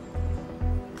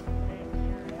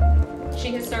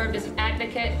 She has served as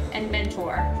advocate and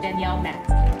mentor, Danielle Metz.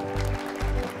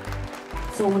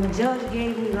 So when the judge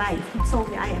gave me life, he told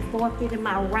me I had forfeited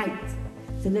my right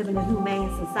to live in a humane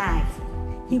society.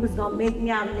 He was gonna make me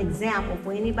out an example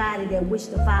for anybody that wished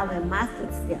to follow in my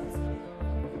footsteps.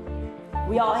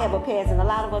 We all have a past, and a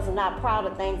lot of us are not proud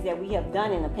of things that we have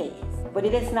done in the past. But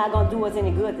it is not gonna do us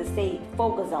any good to stay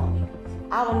focused on it.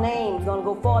 Our name's gonna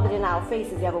go farther than our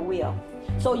faces ever will.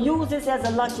 So use this as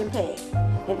a luncheon pad.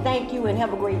 And thank you and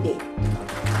have a great day.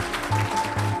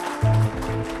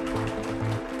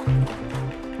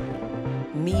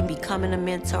 Me becoming a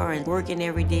mentor and working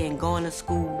every day and going to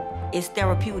school is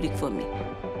therapeutic for me.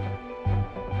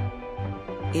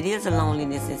 It is a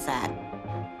loneliness inside.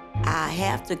 I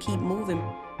have to keep moving.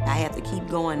 I have to keep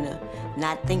going to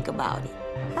not think about it.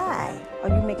 Hi, are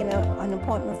you making an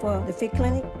appointment for the Fit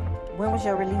Clinic? When was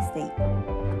your release date?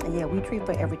 Yeah, we treat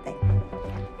for everything.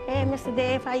 Hey, Mr.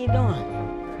 Dave, how you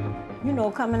doing? You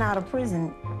know, coming out of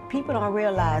prison, people don't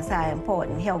realize how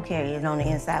important healthcare is on the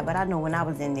inside, but I know when I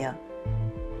was in there,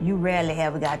 you rarely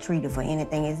ever got treated for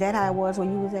anything. Is that how it was where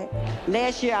you was at?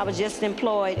 Last year, I was just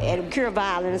employed at Cure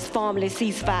Violence, formerly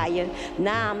Ceasefire.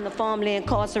 Now I'm the formerly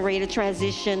incarcerated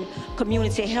transition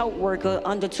community health worker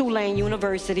under Tulane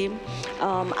University.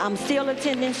 I'm still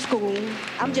attending school.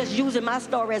 I'm just using my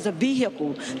story as a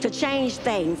vehicle to change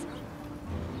things.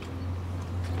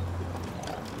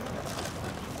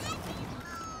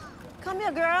 Come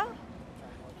here, girl.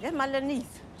 That's my little niece.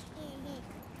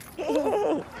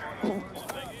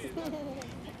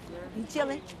 You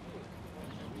chilling?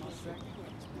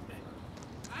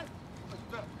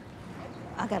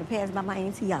 I gotta pass by my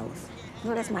auntie house.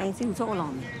 No, that's my auntie who told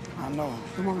on me. I know.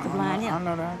 The one with the blind hair. I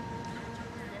know that.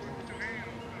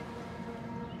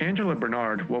 Angela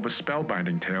Bernard wove a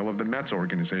spellbinding tale of the Metz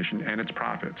organization and its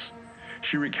profits.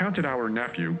 She recounted how her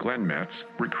nephew, Glenn Metz,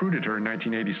 recruited her in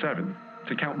 1987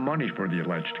 to count money for the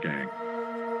alleged gang.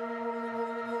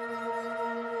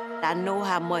 I know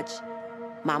how much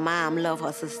my mom loved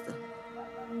her sister.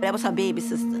 That was her baby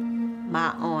sister,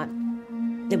 my aunt.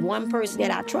 The one person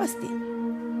that I trusted.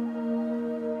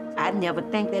 I'd never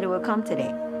think that it would come to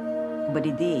that, but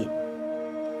it did.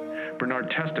 Bernard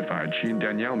testified she and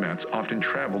Danielle Metz often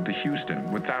traveled to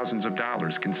Houston with thousands of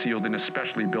dollars concealed in a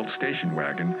specially built station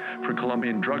wagon for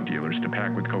Colombian drug dealers to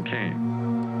pack with cocaine.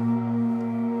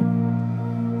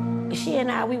 She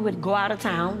and I, we would go out of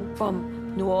town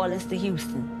from New Orleans to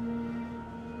Houston.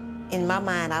 In my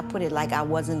mind, I put it like I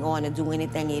wasn't going to do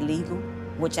anything illegal,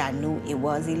 which I knew it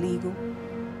was illegal.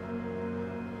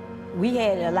 We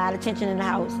had a lot of tension in the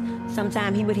house.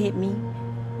 Sometimes he would hit me.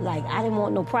 Like, I didn't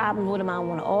want no problems with him. I didn't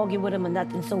want to argue with him or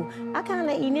nothing. So I kind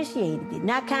of initiated it.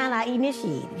 Not kind of, I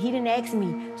initiated. He didn't ask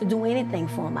me to do anything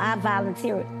for him. I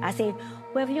volunteered. I said,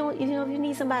 well, if you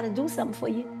need somebody to do something for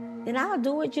you, then I'll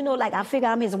do it. You know, like I figure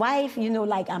I'm his wife, you know,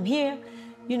 like I'm here,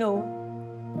 you know.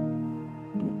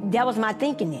 That was my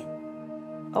thinking then.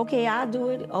 Okay, I'll do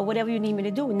it, or whatever you need me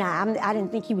to do. Now, I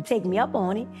didn't think he would take me up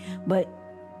on it, but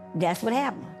that's what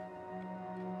happened.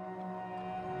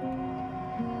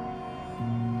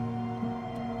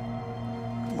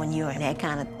 When you're in that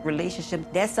kind of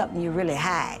relationship, that's something you really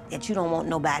hide, that you don't want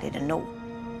nobody to know.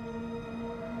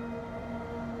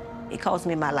 It cost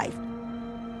me my life.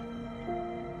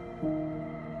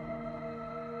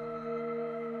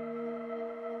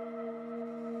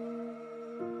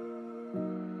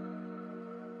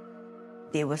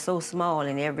 They were so small,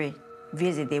 and every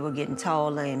visit they were getting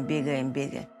taller and bigger and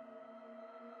bigger.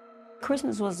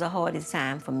 Christmas was the hardest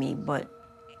time for me, but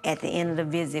at the end of the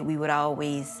visit, we would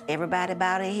always, everybody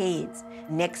bow their heads.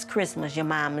 Next Christmas, your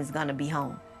mom is gonna be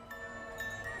home.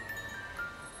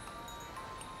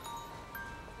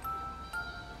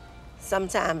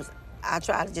 Sometimes I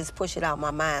try to just push it out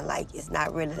my mind like it's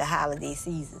not really the holiday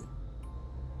season.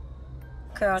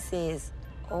 Carl says,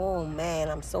 oh man,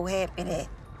 I'm so happy that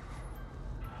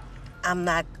I'm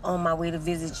not on my way to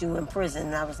visit you in prison.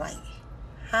 And I was like,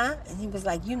 huh? And he was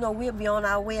like, you know, we'll be on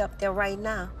our way up there right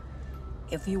now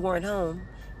if you weren't home.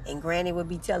 And Granny would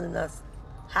be telling us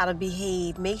how to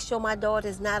behave. Make sure my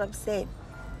daughter's not upset.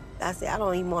 I said, I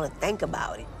don't even want to think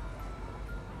about it.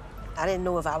 I didn't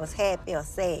know if I was happy or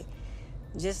sad.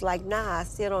 Just like now, I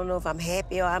still don't know if I'm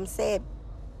happy or I'm sad.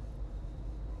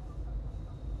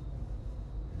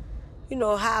 You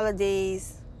know,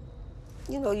 holidays,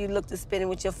 you know, you look to spend it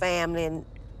with your family, and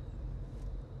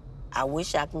I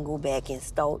wish I can go back and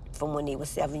start from when they were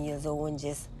 7 years old and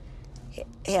just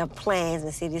have plans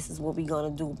and say, this is what we're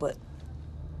gonna do. But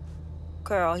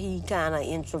Carl, he kind of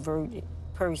introverted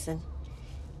person.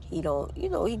 He don't, you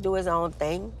know, he do his own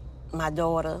thing. My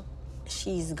daughter,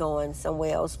 she's going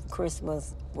somewhere else for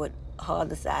Christmas with her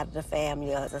other side of the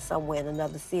family, or somewhere in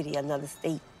another city, another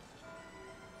state.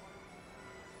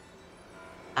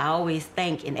 I always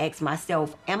think and ask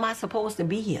myself, am I supposed to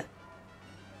be here?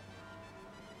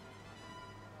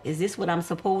 Is this what I'm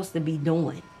supposed to be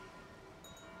doing?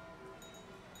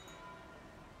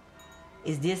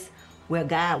 Is this where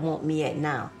God wants me at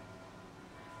now?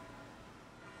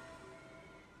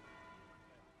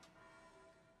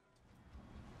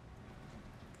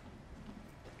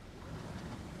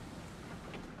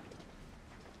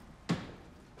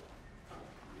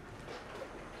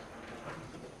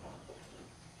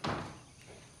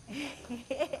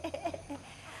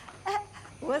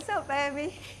 What's up,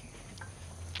 baby?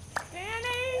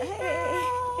 Danny!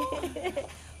 Hey.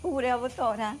 Who would ever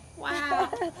thought, huh? Wow.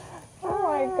 Oh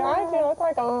my gosh, you look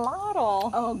like a model.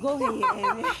 Oh, go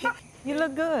ahead, Amy. You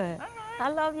look good. Right. I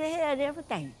love your hair and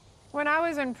everything. When I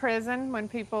was in prison, when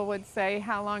people would say,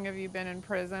 how long have you been in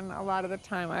prison? A lot of the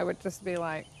time I would just be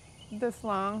like, this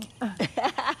long.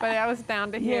 But I was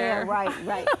down to here.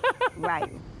 Yeah,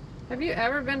 right. Have you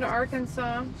ever been to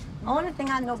Arkansas? Only thing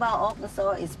I know about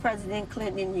Arkansas is President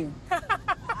Clinton and you.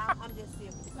 I'm just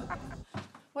serious.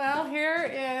 Well, here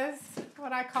is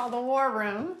what I call the war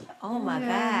room. Oh my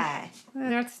God.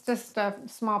 And it's just a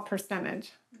small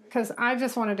percentage, because I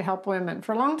just wanted to help women.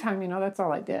 For a long time, you know, that's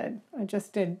all I did. I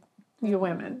just did you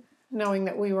women, knowing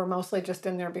that we were mostly just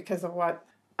in there because of what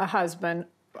a husband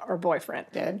or boyfriend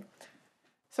did.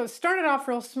 So it started off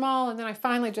real small, and then I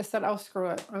finally just said, oh, screw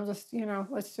it. I'm just, you know,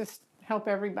 let's just help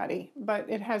everybody. But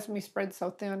it has me spread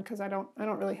so thin because I don't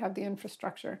really have the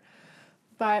infrastructure.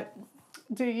 But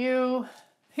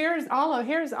here's all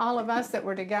of us that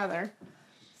were together.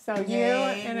 So you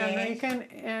and Enrique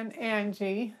and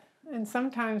Angie, and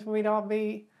sometimes we'd all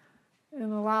be in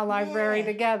the law library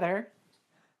together.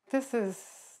 This is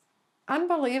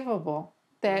unbelievable.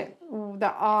 That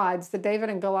the odds, the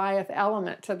David and Goliath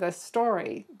element to this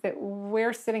story, that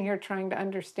we're sitting here trying to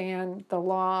understand the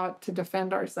law to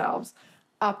defend ourselves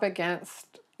up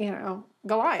against, you know,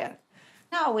 Goliath.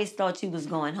 I always thought you was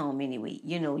going home anyway.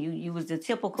 You know, you was the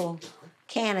typical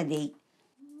candidate,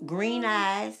 green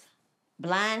eyes,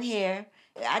 blonde hair.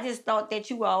 I just thought that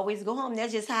you would always go home.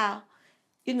 That's just how,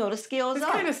 you know, the skills are.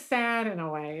 It's kind of sad in a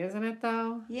way, isn't it,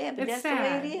 though? Yeah, but it's that's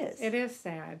sad. the way it is. It is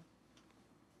sad.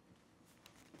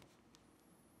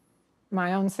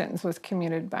 My own sentence was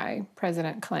commuted by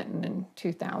President Clinton in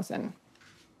 2000.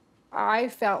 I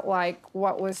felt like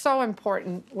what was so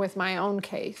important with my own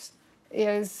case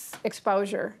is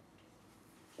exposure.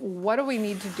 What do we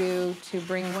need to do to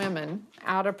bring women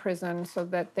out of prison so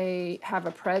that they have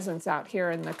a presence out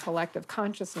here in the collective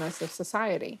consciousness of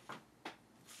society?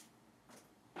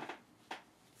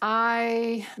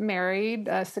 I married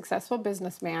a successful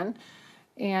businessman,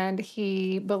 and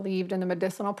he believed in the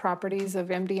medicinal properties of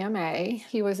MDMA.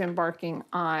 He was embarking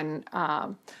on a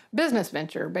business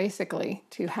venture, basically,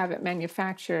 to have it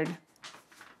manufactured.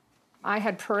 I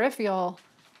had peripheral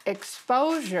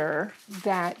exposure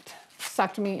that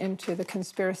sucked me into the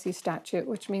conspiracy statute,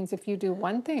 which means if you do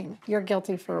one thing, you're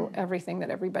guilty for everything that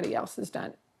everybody else has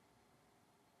done.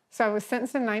 So I was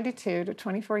sentenced in '92 to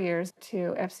 24 years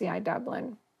to FCI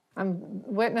Dublin. I'm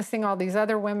witnessing all these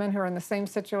other women who are in the same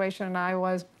situation I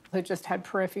was, who just had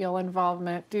peripheral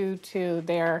involvement due to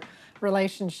their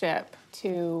relationship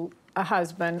to a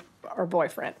husband or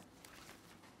boyfriend.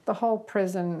 The whole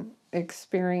prison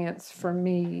experience for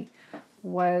me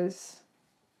was,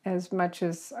 as much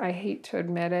as I hate to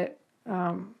admit it,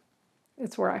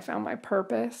 it's where I found my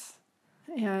purpose.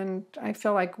 And I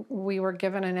feel like we were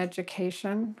given an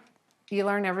education. You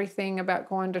learn everything about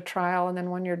going to trial, and then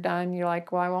when you're done, you're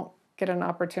like, well, I won't get an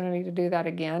opportunity to do that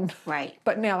again. Right.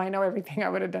 But now I know everything I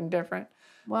would have done different.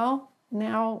 Well,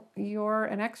 now you're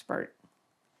an expert.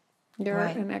 You're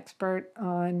an expert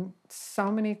on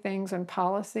so many things in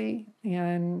policy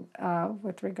and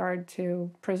with regard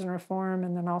to prison reform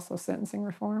and then also sentencing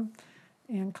reform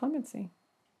and clemency.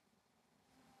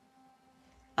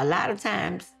 A lot of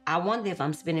times, I wonder if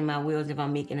I'm spinning my wheels, if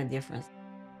I'm making a difference.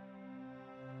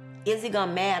 Is it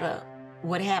gonna matter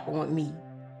what happened with me?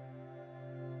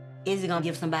 Is it gonna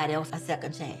give somebody else a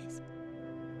second chance?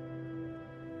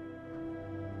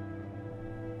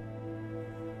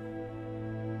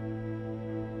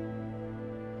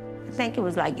 I think it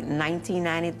was like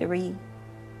 1993.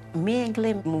 Me and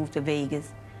Glenn moved to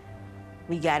Vegas.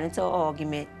 We got into an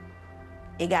argument.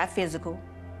 It got physical,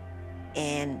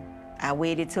 and I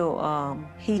waited till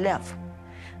he left.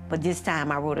 But this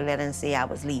time I wrote a letter and said I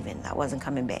was leaving. I wasn't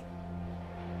coming back.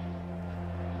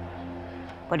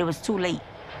 But it was too late.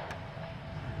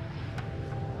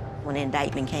 When the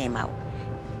indictment came out,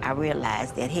 I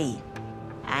realized that, hey,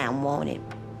 I am wanted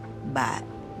by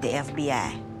the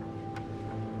FBI.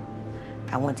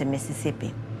 I went to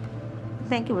Mississippi. I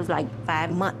think it was like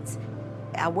 5 months.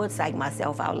 I would psych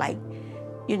myself out like,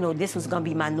 you know, this was gonna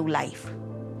be my new life.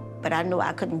 But I knew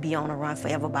I couldn't be on the run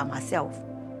forever by myself.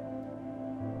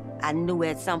 I knew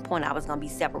at some point I was gonna be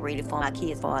separated from my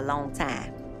kids for a long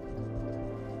time.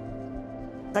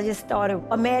 I just started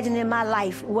imagining my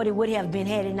life, what it would have been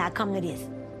had it not come to this.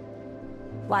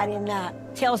 Why didn't I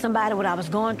tell somebody what I was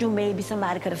going through? Maybe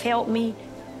somebody could have helped me.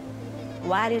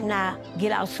 Why didn't I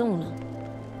get out sooner?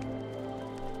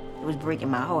 It was breaking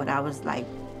my heart. I was like,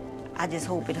 I just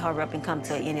hope it hurry up and come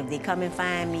to an end. If they come and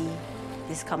find me,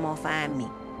 just come on find me.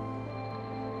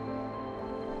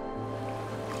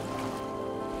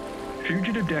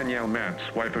 Fugitive Danielle Metz,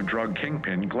 wife of drug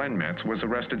kingpin Glenn Metz, was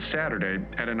arrested Saturday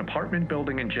at an apartment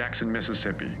building in Jackson,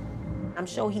 Mississippi. I'm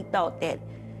sure he thought that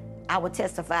I would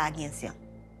testify against him.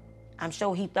 I'm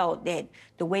sure he thought that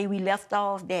the way we left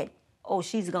off, that, oh,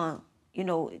 she's gonna, you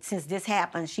know, since this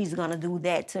happened, she's gonna do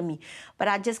that to me. But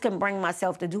I just couldn't bring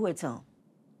myself to do it to him.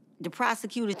 The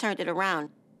prosecutor turned it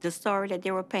around. The story that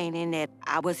they were painting, that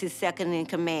I was his second in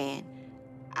command,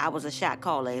 I was a shot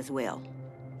caller as well.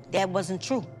 That wasn't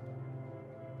true.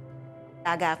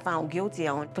 I got found guilty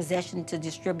on possession to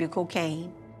distribute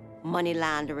cocaine, money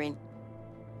laundering.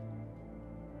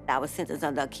 I was sentenced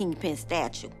under a kingpin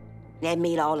statute. That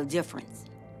made all the difference.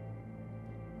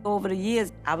 Over the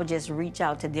years, I would just reach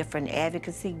out to different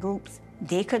advocacy groups.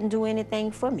 They couldn't do anything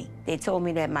for me. They told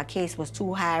me that my case was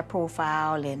too high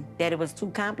profile and that it was too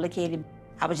complicated.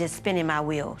 I was just spinning my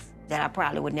wheels, that I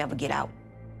probably would never get out.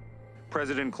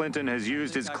 President Clinton has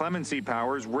used his clemency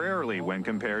powers rarely when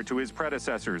compared to his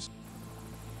predecessors.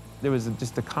 There was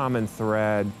just a common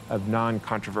thread of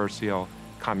non-controversial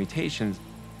commutations.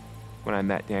 When I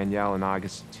met Danielle in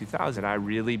August 2000, I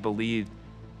really believed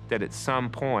that at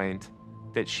some point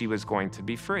that she was going to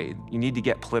be freed. You need to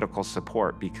get political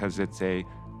support because it's a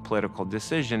political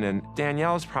decision. And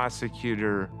Danielle's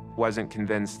prosecutor wasn't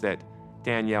convinced that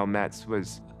Danielle Metz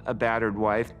was a battered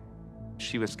wife.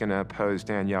 She was going to oppose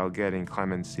Danielle getting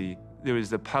clemency. There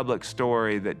was the public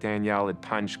story that Danielle had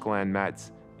punched Glenn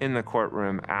Metz in the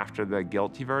courtroom after the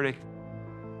guilty verdict.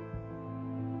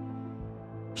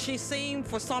 She seemed,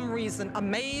 for some reason,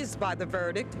 amazed by the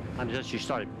verdict. She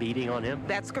started beating on him?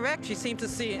 That's correct. She seemed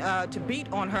to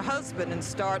beat on her husband and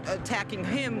start attacking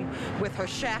him with her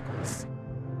shackles.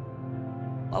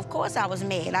 Of course I was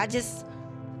mad. I just,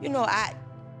 you know,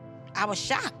 I was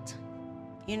shocked.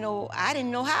 You know, I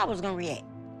didn't know how I was gonna react.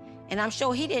 And I'm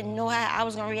sure he didn't know how I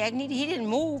was gonna react. He didn't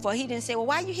move, or he didn't say, well,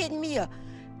 why are you hitting me? Or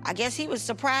I guess he was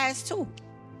surprised too.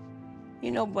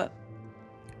 You know, but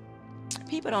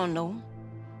people don't know.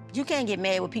 You can't get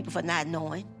mad with people for not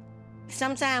knowing.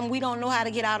 Sometimes we don't know how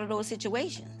to get out of those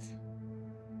situations,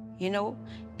 you know,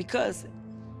 because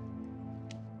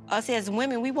us as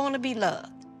women, we want to be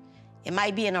loved. It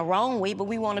might be in a wrong way, but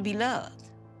we want to be loved,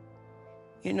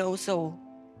 you know, so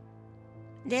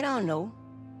They don't know.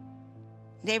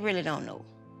 They really don't know.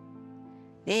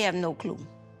 They have no clue.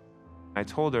 I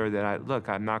told her that, look,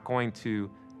 I'm not going to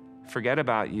forget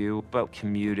about you, but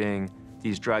commuting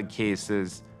these drug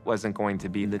cases wasn't going to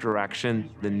be the direction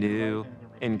the new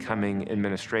incoming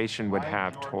administration would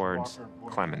have towards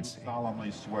clemency.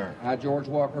 Solemnly swear. I, George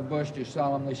Walker Bush, do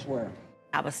solemnly swear.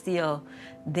 I was still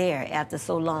there after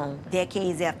so long,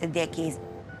 decades after decades,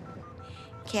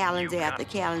 calendar after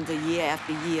calendar, year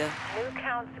after year. New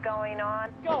counts going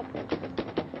on. Go!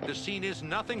 The scene is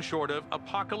nothing short of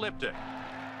apocalyptic.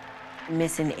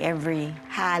 Missing every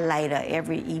highlight or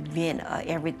every event or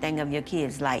everything of your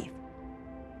kid's life.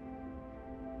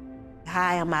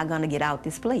 How am I gonna get out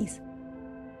this place?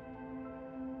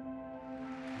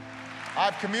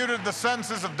 I've commuted the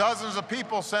sentences of dozens of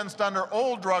people sentenced under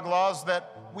old drug laws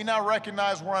that we now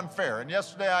recognize were unfair. And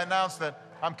yesterday I announced that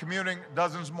I'm commuting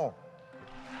dozens more.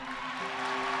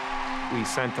 We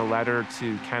sent a letter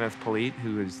to Kenneth Polite,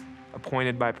 who is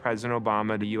appointed by President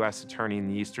Obama, the U.S. Attorney in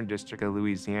the Eastern District of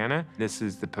Louisiana. This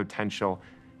is the potential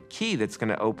key that's going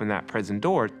to open that prison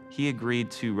door. He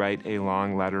agreed to write a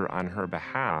long letter on her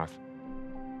behalf.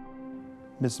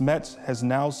 Ms. Metz has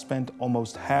now spent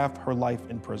almost half her life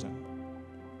in prison,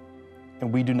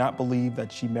 and we do not believe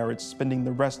that she merits spending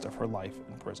the rest of her life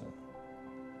in prison.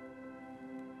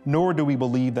 Nor do we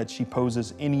believe that she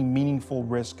poses any meaningful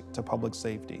risk to public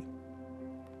safety.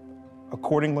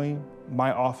 Accordingly,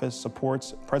 my office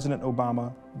supports President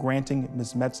Obama granting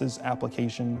Ms. Metz's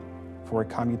application for a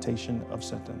commutation of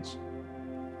sentence.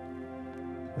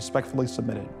 Respectfully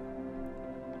submitted,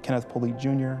 Kenneth Polite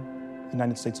Jr.,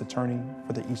 United States Attorney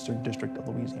for the Eastern District of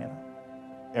Louisiana.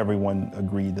 Everyone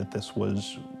agreed that this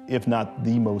was, if not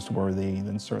the most worthy,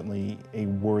 then certainly a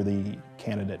worthy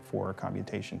candidate for a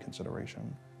commutation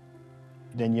consideration.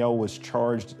 Danielle was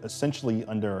charged essentially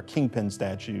under a kingpin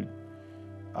statute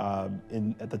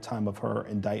at the time of her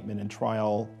indictment and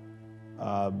trial.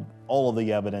 All of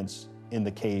the evidence in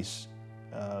the case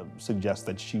suggests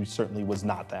that she certainly was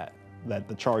not that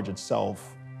the charge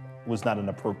itself was not an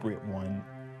appropriate one.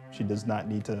 She does not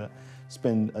need to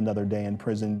spend another day in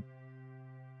prison.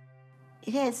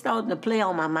 It had started to play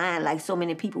on my mind like so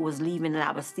many people was leaving and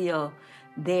I was still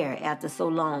there after so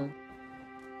long.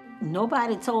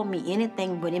 Nobody told me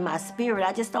anything, but in my spirit,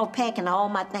 I just started packing all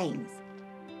my things.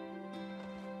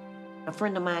 A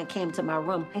friend of mine came to my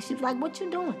room and she was like, "What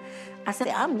you doing?" I said,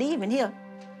 "I'm leaving here."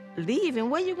 "Leaving?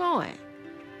 Where you going?"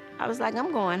 I was like,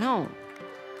 "I'm going home."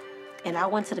 And I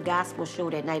went to the gospel show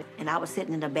that night and I was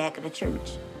sitting in the back of the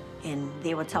church. And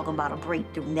they were talking about a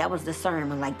breakthrough. And that was the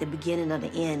sermon, like the beginning of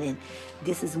the end. And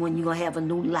this is when you're going to have a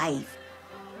new life.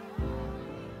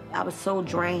 I was so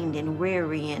drained and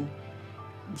weary and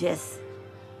just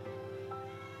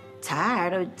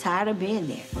tired of being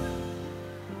there.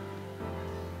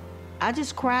 I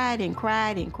just cried and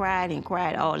cried and cried and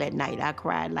cried all that night. I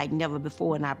cried like never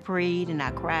before. And I prayed and I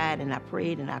cried and I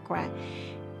prayed and I cried.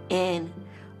 And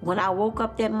when I woke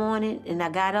up that morning and I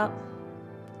got up,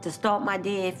 to start my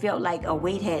day, it felt like a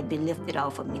weight had been lifted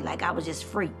off of me, like I was just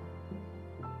free.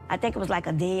 I think it was like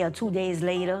a day or 2 days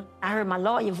later, I heard my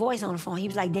lawyer voice on the phone. He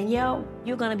was like, "Danielle,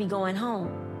 you're gonna be going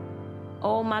home."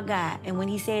 Oh my God. And when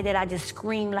he said that, I just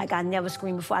screamed like I never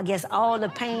screamed before. I guess all the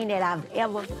pain that I've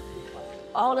ever,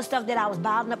 all the stuff that I was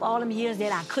bottling up all them years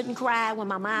that I couldn't cry when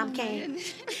my mom came,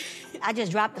 I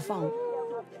just dropped the phone.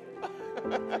 I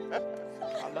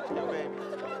love you, baby.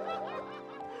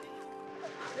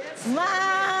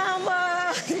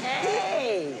 Mama!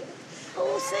 Hey!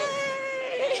 Who's saying?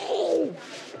 Hey!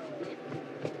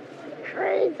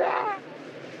 Crazy!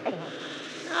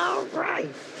 All right,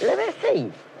 let me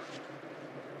see.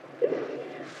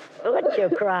 What you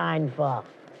crying for?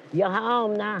 You're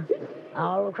home now.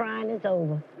 All the crying is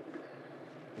over.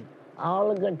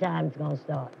 All the good times gonna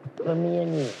start for me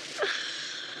and you.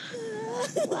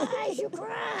 Why are you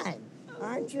crying?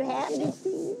 Aren't you happy?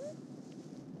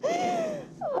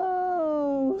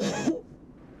 Oh.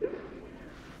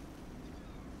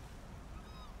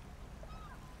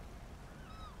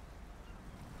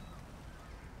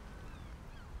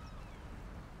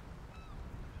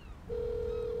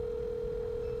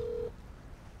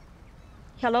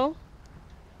 Hello?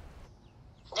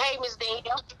 Hey, Miss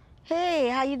Danielle. Hey,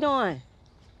 how you doing?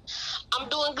 I'm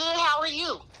doing good. How are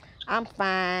you? I'm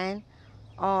fine.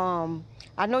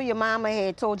 I know your mama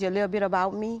had told you a little bit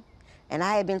about me. And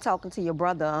I had been talking to your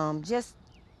brother, just,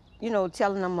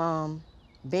 telling him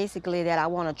basically that I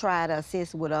want to try to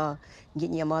assist with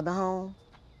getting your mother home.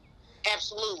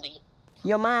 Absolutely.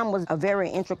 Your mom was a very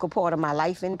integral part of my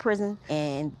life in prison,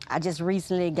 and I just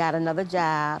recently got another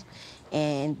job,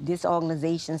 and this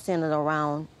organization centered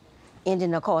around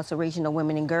ending incarceration of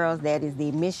women and girls. That is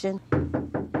the mission.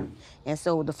 And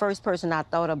so the first person I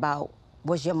thought about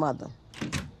was your mother.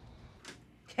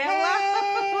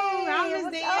 Hello, I'm Miss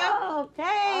Danielle.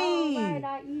 Hey.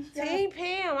 Team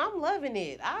Pam, I'm loving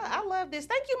it. I love this.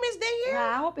 Thank you, Miss Danielle.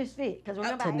 I hope it's fit. Because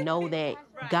remember, To know that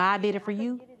God did it for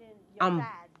you, I'm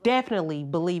definitely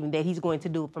believing that He's going to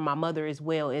do it for my mother as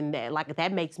well. And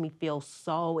that makes me feel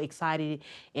so excited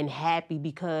and happy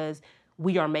because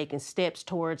we are making steps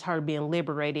towards her being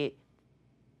liberated.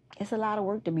 It's a lot of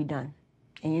work to be done.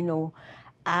 And you know,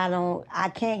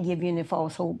 I can't give you any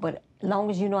false hope, but as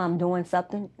long as you know I'm doing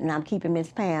something and I'm keeping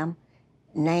Miss Pam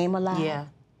name alive,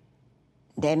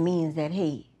 that means that,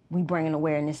 hey, we bringing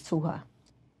awareness to her.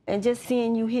 And just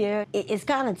seeing you here, it's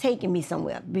kind of taking me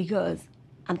somewhere because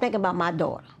I'm thinking about my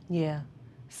daughter. Yeah.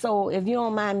 So if you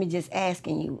don't mind me just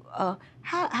asking you,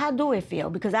 how do it feel?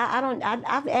 Because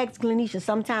I've asked Glenisha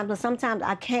sometimes, but sometimes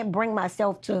I can't bring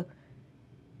myself to,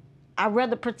 I'd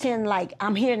rather pretend like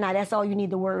I'm here now, that's all you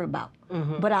need to worry about.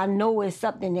 Mm-hmm. But I know it's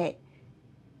something that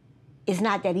it's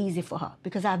not that easy for her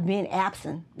because I've been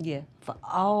absent for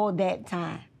all that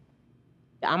time.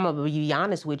 I'm gonna be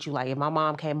honest with you, like if my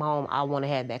mom came home, I wanna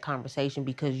have that conversation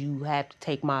because you have to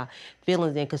take my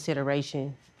feelings in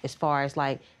consideration as far as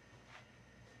like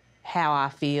how I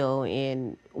feel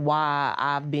and why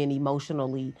I've been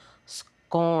emotionally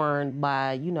scorned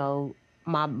by, you know,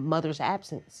 my mother's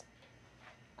absence.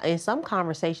 In some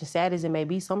conversations, sad as it may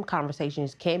be, some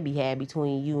conversations can be had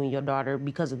between you and your daughter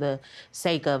because of the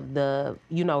sake of the,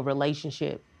 you know,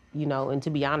 relationship, you know, and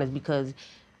to be honest, because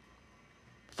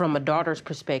from a daughter's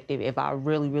perspective, if I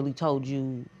really, really told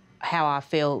you how I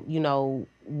felt, you know,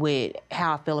 with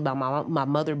how I feel about my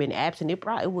mother being absent, it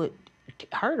probably would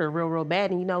hurt her real, real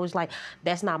bad. And, you know, it's like,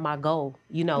 that's not my goal,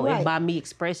 you know, Right. and by me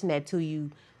expressing that to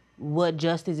you, what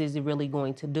justice is it really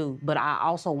going to do? But I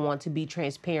also want to be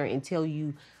transparent and tell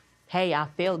you, hey, I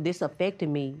felt this affected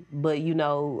me, but, you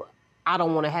know, I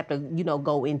don't want to have to, you know,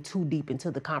 go in too deep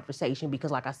into the conversation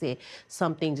because, like I said,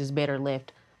 some things is better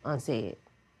left unsaid.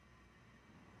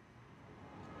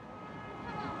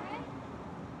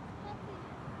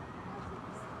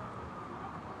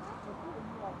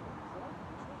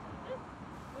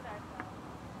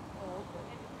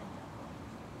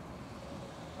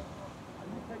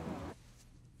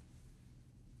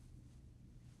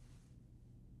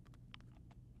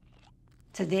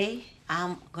 Today,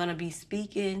 I'm gonna be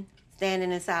speaking,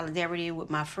 standing in solidarity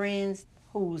with my friends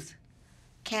who's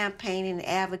campaigning and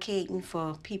advocating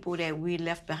for people that we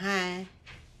left behind.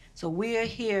 So we're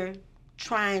here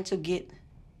trying to get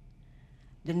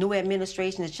the new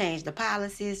administration to change the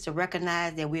policies, to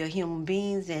recognize that we are human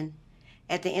beings, and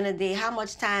at the end of the day, how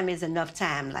much time is enough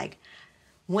time? Like,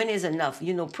 when is enough?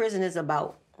 You know, prison is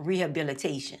about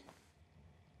rehabilitation.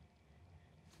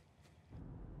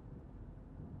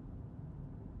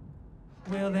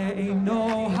 Well, there ain't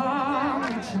no harm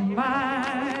with your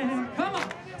mind. Come on.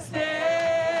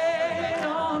 Stay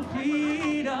on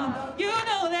freedom. You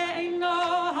know there ain't no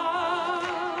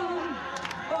harm.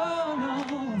 Oh,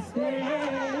 no. Stay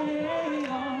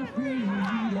on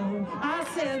freedom. I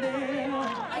said there.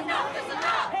 Enough is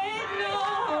enough. Ain't no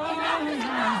harm. Enough is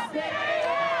enough. Stay.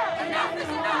 Enough is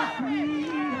enough.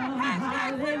 Freedom.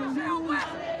 Hallelujah.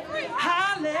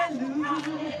 Hallelujah.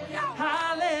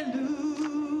 Hallelujah.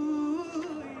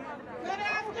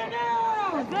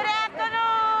 Good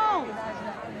afternoon.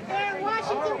 In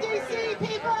Washington, D.C.,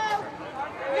 people,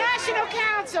 National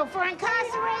Council for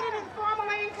Incarcerated and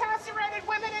Formerly Incarcerated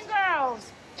Women and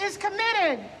Girls is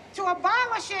committed to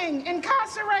abolishing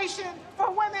incarceration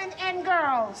for women and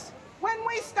girls. When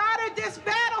we started this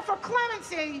battle for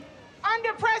clemency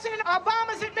under President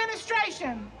Obama's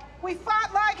administration, we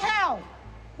fought like hell.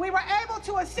 We were able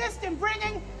to assist in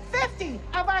bringing 50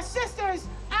 of our sisters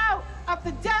out of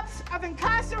the depths of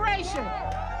incarceration.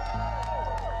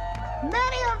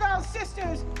 Many of those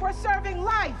sisters were serving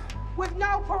life with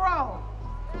no parole.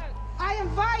 I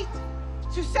invite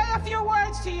to say a few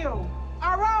words to you,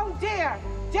 our own dear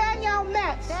Danielle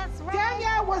Metz. That's right.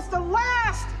 Danielle was the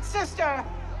last sister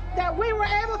that we were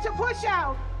able to push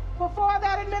out before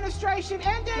that administration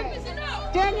ended.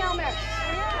 Danielle Metz.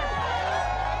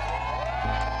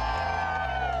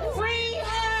 Free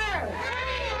her!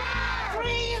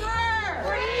 Free her!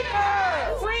 Free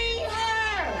her! Free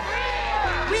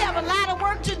her! We have a lot of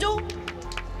work to do,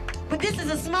 but this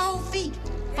is a small feat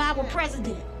for our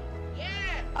president.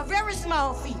 A very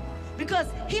small feat, because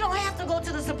he don't have to go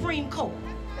to the Supreme Court.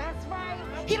 That's right.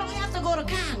 He don't have to go to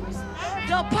Congress.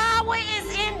 The power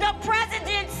is in the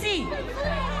presidency.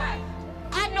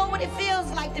 I know what it feels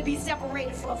like to be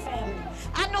separated from a family.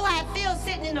 I know how it feels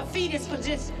sitting in a fetus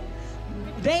position.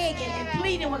 begging and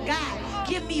pleading with God,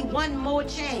 give me one more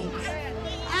chance.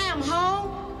 I am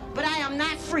home, but I am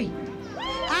not free.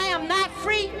 I am not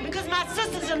free because my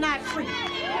sisters are not free.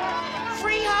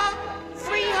 Free her,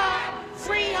 free her,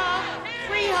 free her,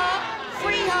 free her,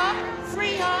 free her,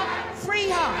 free her, free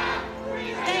her.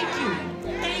 Thank you,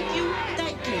 thank you,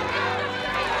 thank you.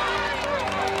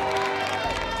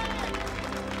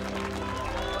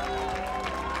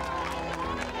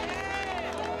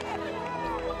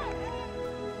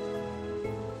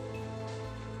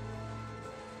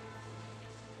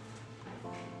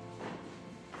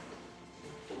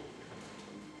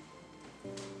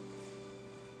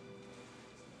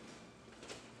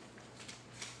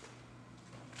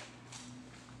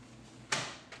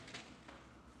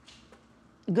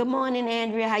 Good morning,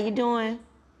 Andrea. How you doing?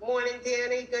 Morning,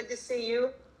 Danny. Good to see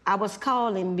you. I was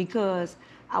calling because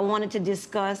I wanted to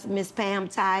discuss Miss Pam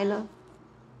Tyler,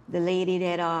 the lady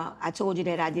that I told you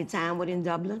that I did time with in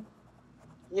Dublin.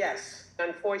 Yes.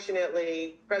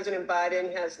 Unfortunately, President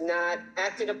Biden has not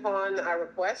acted upon our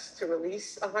request to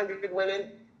release 100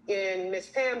 women. In Miss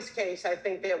Pam's case, I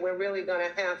think that we're really going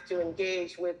to have to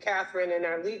engage with Catherine and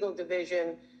our legal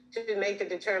division to make a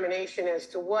determination as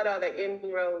to what other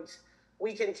inroads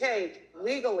we can take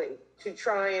legally to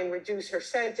try and reduce her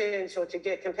sentence or to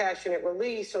get compassionate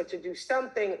release or to do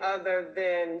something other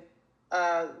than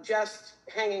just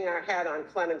hanging our hat on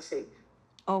clemency.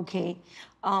 Okay.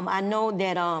 I know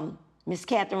that Miss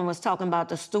Catherine was talking about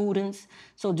the students.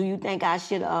 So do you think I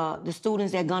should, the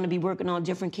students that are going to be working on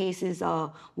different cases,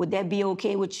 would that be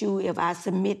okay with you if I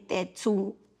submit that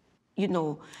to, you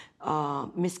know,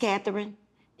 Miss Catherine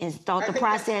and start the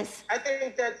process? I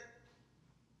think that,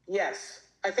 yes.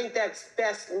 I think that's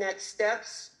best next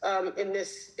steps in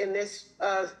this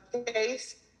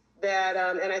case. That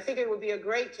and I think it would be a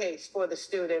great case for the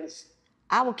students.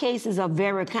 Our cases are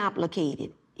very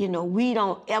complicated. You know, we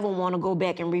don't ever want to go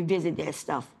back and revisit that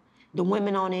stuff. The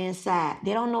women on the inside,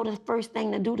 they don't know the first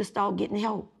thing to do to start getting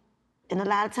help. And a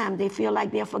lot of times they feel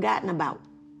like they're forgotten about.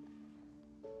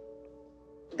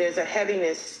 There's a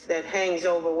heaviness that hangs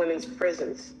over women's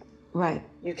prisons. Right.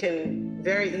 You can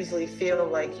very easily feel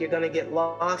like you're going to get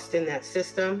lost in that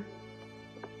system,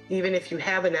 even if you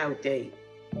have an out date.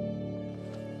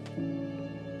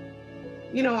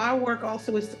 You know, our work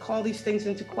also is to call these things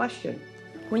into question.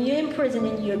 When you're in prison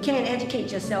and you can't educate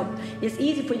yourself, it's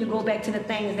easy for you to go back to the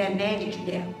things that landed you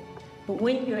there. But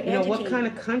when you're educated... You know, what kind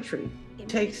of country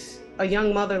takes a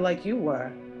young mother like you were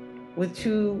with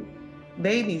 2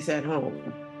 babies at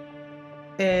home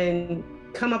and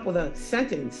come up with a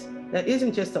sentence that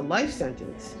isn't just a life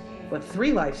sentence, but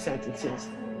 3 life sentences?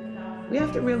 We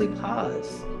have to really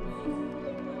pause.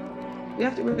 We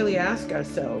have to really ask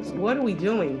ourselves, what are we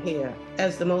doing here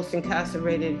as the most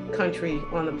incarcerated country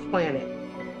on the planet?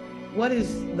 What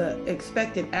is the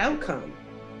expected outcome?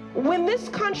 When this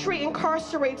country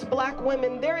incarcerates Black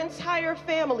women, their entire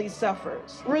family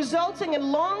suffers, resulting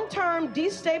in long-term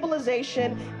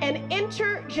destabilization and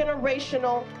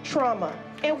intergenerational trauma.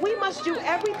 And we must do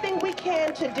everything we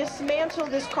can to dismantle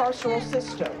this carceral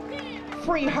system.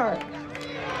 Free her.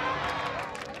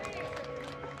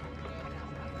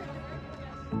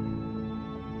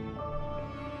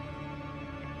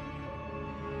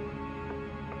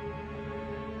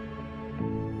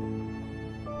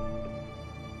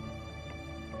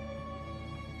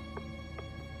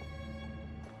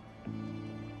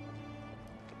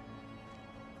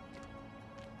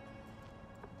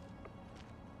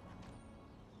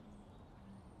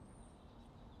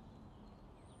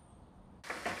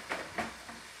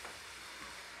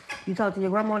 You talked to your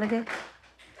grandma today?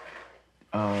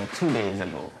 2 days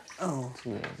ago. Oh. 2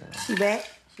 days ago. She back?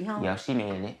 She home? Yeah, she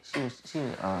made it. She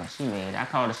made it. I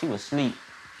called her, she was asleep.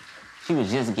 She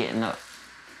was just getting up.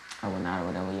 Or whatnot or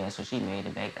whatever, yeah. So she made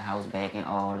it back, the house back in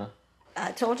order.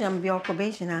 I told you I'm gonna be on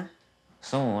probation, huh?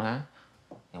 Soon, huh?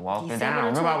 And walked her down.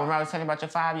 Remember I was telling you about your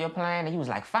 5-year plan? And he was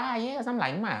like, 5 years? I'm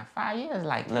like, man, 5 years?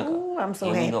 Like, look. Ooh, I'm so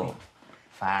here happy. We go.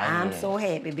 5 years. I'm so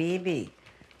happy, baby.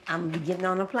 I'm gonna be getting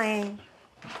on a plane.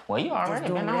 Well, you already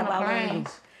been on the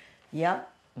planes.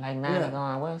 Yep. Like now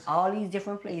going west? All these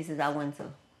different places I went to.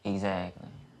 Exactly.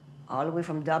 All the way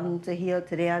from Dublin to here,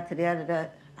 to there, to there, to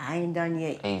there. I ain't done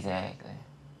yet. Exactly.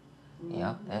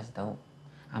 Yep, that's dope.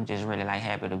 I'm just really like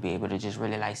happy to be able to just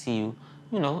really like see you,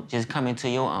 you know, just come into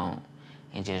your own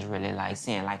and just really like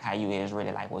seeing like how you is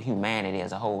really like what humanity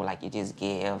as a whole, like you just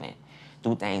give and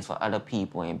do things for other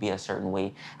people and be a certain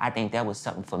way. I think that was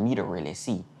something for me to really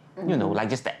see. You know, like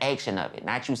just the action of it.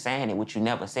 Not you saying it, which you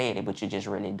never said it, but you're just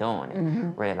really doing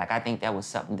it. Really, like I think that was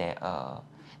something that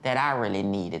that I really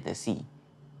needed to see.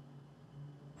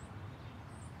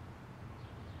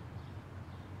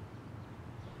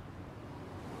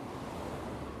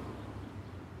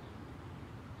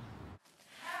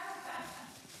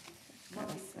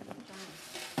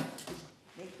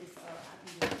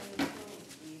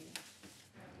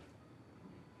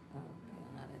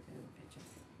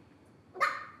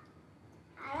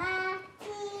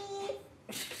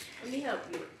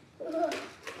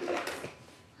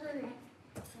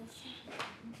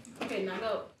 Okay, now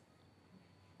go.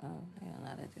 Oh, I don't know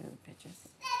how to do the pictures.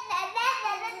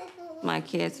 My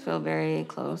kids feel very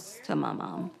close to my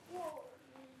mom.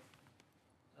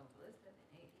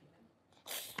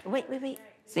 Wait.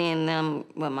 Seeing them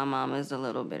with my mom is a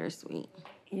little bittersweet.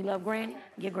 You love Granny?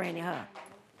 Give Granny a hug.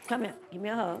 Come here. Give me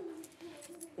a hug.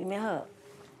 Give me a hug.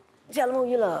 Tell them who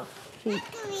you love.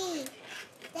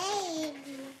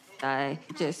 I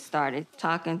just started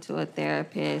talking to a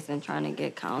therapist and trying to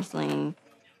get counseling.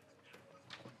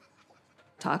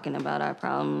 Talking about our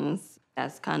problems,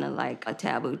 that's kind of like a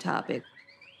taboo topic.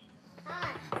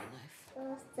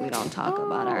 We don't talk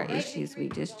about our issues. We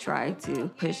just try to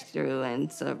push through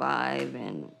and survive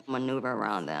and maneuver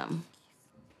around them.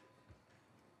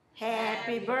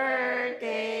 Happy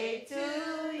birthday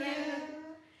to you.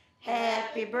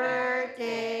 Happy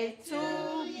birthday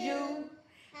to you.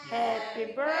 Happy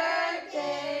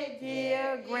birthday,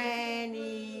 dear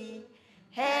Granny.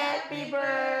 Happy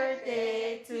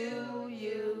birthday to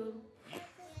you.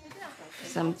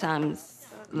 Sometimes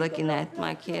looking at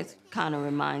my kids kind of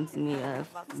reminds me of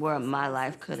where my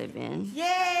life could have been. Yay!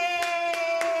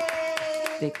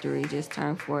 Victory just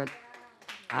turned 4.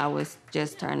 I was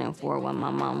just turning 4 when my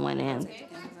mom went in.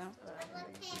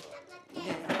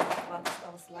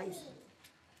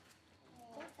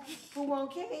 Who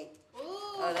want cake?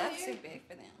 Oh, that's too big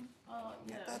for them. Oh,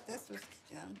 yeah. I thought this was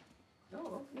done.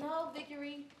 No,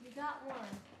 Vickery, you got one.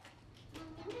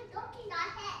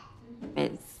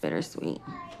 It's bittersweet.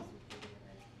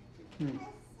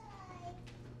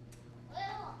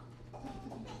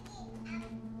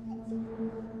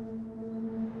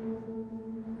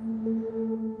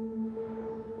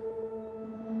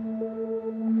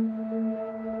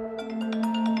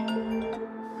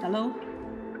 Hello?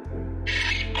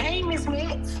 Hey, Miss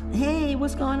Metz. Hey,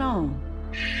 what's going on?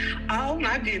 Oh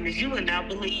my goodness, you would not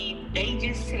believe they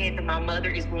just said that my mother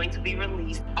is going to be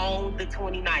released on the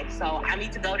 29th. So I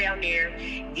need to go down there,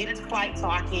 get a flight so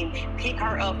I can pick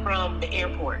her up from the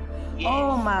airport. Yes.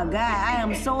 Oh my God, I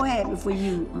am so happy for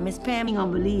you. Miss Pam, you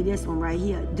gonna believe this one right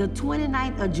here. The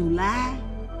 29th of July?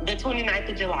 The 29th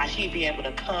of July, she'll be able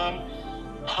to come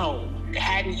home.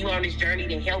 Having you on this journey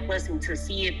to help us and to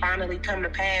see it finally come to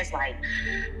pass, like,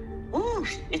 ooh,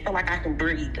 it felt like I can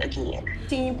breathe again.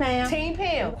 Team Pam. Team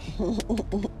Pam.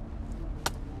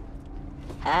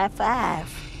 High five.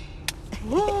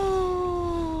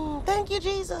 Thank you,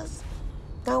 Jesus.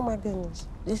 Oh my goodness.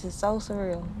 This is so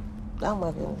surreal. Oh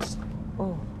my goodness.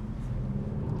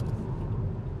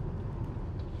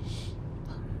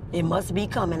 It must be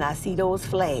coming. I see those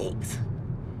flags.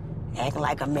 Acting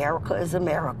like America is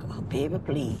America. Baby,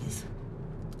 please.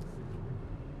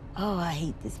 Oh, I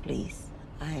hate this place.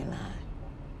 I ain't lying.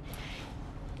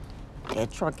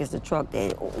 That truck is the truck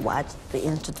that watch the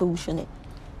institution.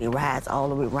 It rides all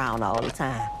the way around all the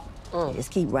time. Just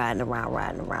keep riding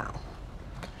around.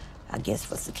 I guess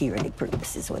for security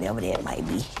purposes, whatever that might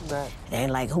be. Right. It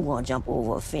ain't like who gonna jump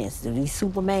over a fence? Do these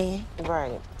Superman?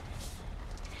 Right.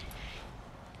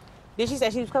 Did she say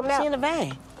she was coming out? She in the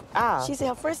van. Oh. She said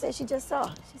her first thing she just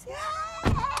saw. She said,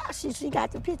 ah! She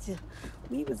got the picture.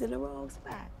 We was in the wrong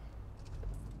spot.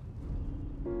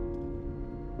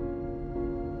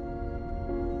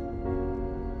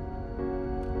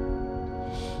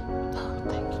 Oh,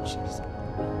 thank you, Jesus.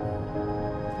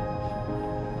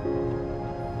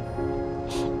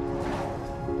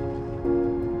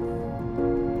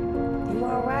 You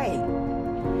all right?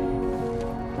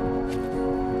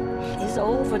 It's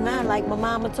over now, like my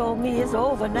mama told me, it's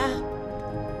over now.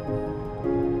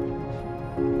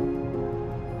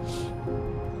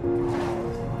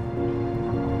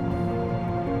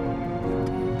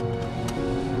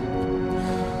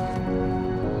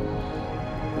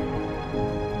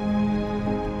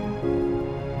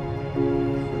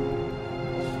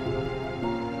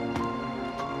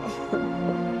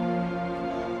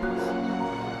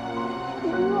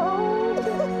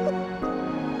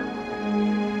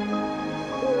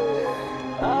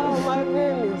 Oh my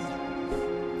goodness.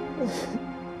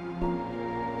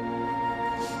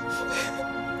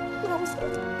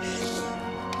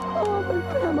 Oh, my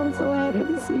God, I'm so happy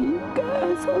to see you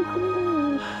guys. So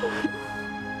cool.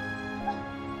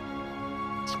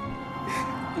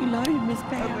 We love you, Miss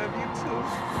Pam. I love you too.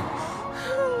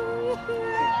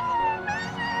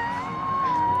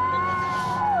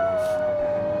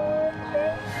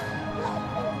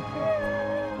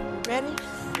 Ready?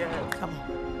 Yeah. Come on.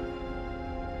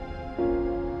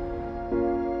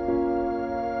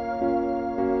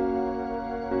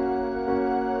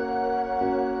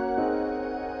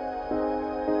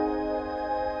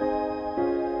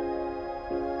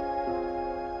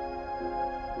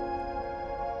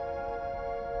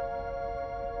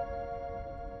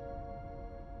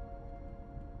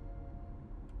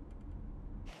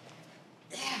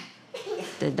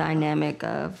 The dynamic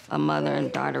of a mother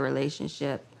and daughter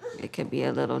relationship, it could be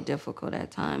a little difficult at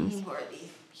times.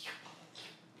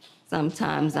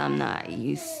 Sometimes I'm not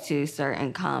used to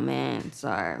certain comments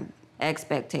or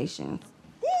expectations.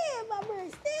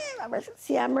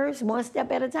 See, I merge one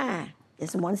step at a time.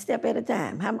 It's one step at a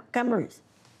time. Come merge.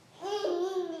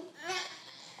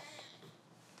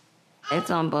 It's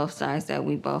on both sides that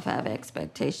we both have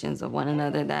expectations of one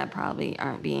another that probably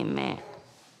aren't being met.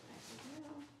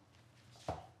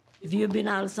 If you've been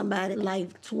out of somebody's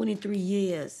life 23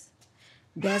 years,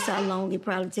 that's how long it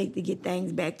probably takes to get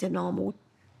things back to normal.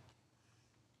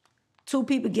 Two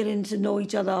people getting to know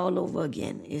each other all over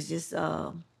again. It's just,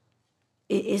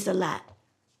 it's a lot.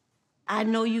 I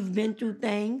know you've been through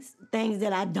things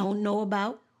that I don't know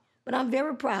about, but I'm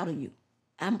very proud of you.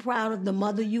 I'm proud of the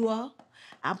mother you are.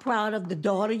 I'm proud of the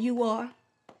daughter you are.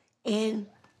 And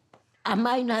I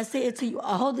might not say it to you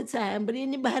all the time, but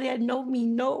anybody that know me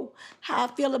know how I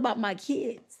feel about my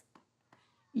kids.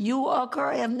 You or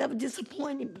Curry have never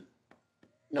disappointed me.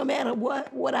 No matter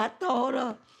what I thought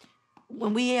of.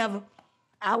 When we have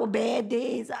our bad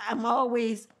days, I'm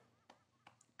always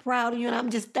proud of you, and I'm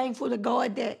just thankful to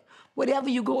God that whatever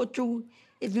you go through,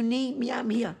 if you need me, I'm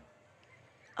here.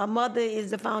 A mother is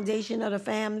the foundation of the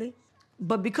family,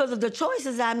 but because of the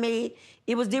choices I made,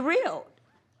 it was derailed.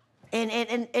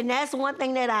 And that's one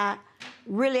thing that I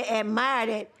really admire,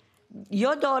 that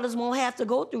your daughters won't have to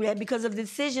go through that because of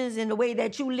decisions and the way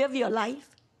that you live your life.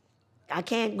 I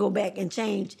can't go back and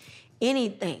change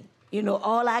anything. You know,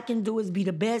 all I can do is be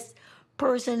the best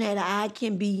person that I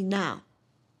can be now.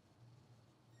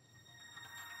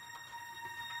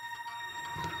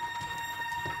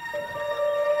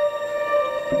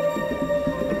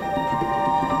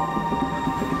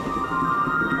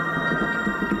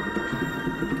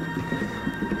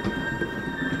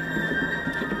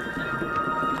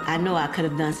 I know I could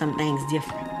have done some things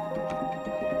different,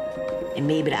 and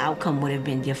maybe the outcome would have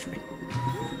been different.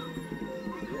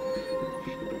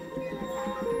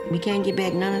 We can't get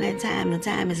back none of that time. The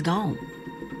time is gone.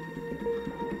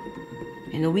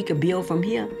 You know, we could build from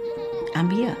here. I'm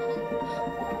here.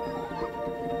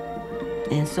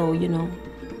 And so, you know,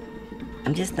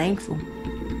 I'm just thankful.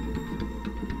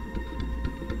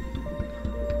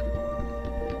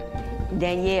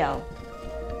 Danielle,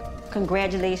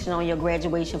 congratulations on your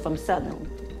graduation from Southern.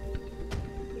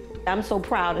 I'm so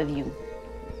proud of you.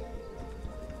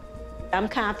 I'm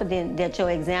confident that your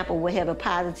example will have a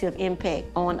positive impact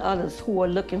on others who are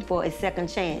looking for a second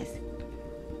chance.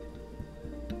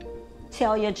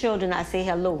 Tell your children I say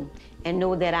hello and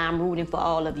know that I'm rooting for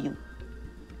all of you.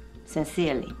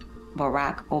 Sincerely,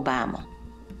 Barack Obama.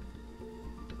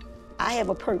 I have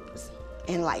a purpose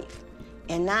in life,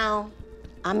 and now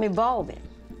I'm evolving.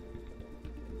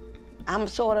 I'm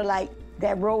sort of like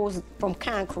that rose from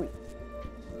concrete.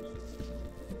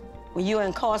 When you're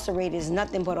incarcerated, it's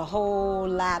nothing but a whole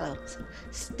lot of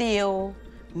steel,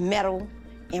 metal,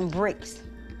 and bricks.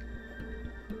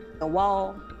 The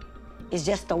wall is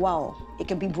just a wall. It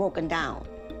can be broken down.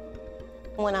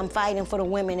 When I'm fighting for the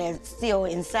women that's still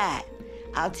inside,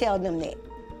 I'll tell them that.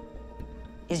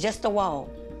 It's just a wall.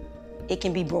 It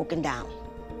can be broken down.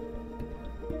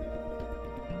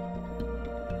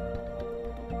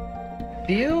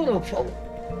 Beautiful,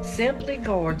 simply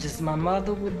gorgeous. My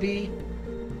mother would be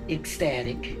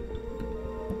ecstatically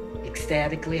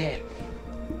happy,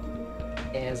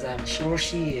 as I'm sure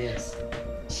she is.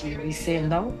 She'd be saying,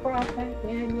 "No problem,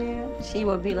 Danielle." She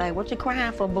would be like, "What you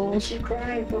crying for, boo?" What you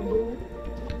crying for, boo?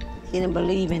 She didn't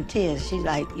believe in tears. She's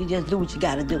like, "You just do what you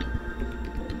gotta do."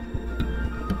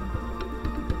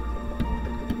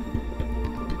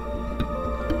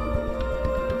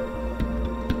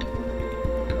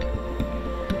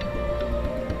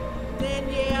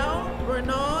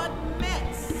 Nailah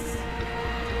Metz.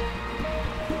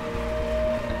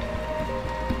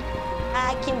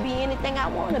 I can be anything I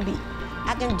want to be.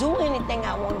 I can do anything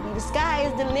I want to be. The sky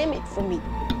is the limit for me.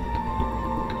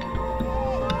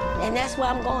 And that's where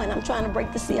I'm going. I'm trying to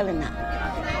break the ceiling now.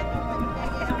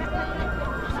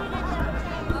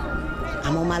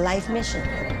 I'm on my life mission.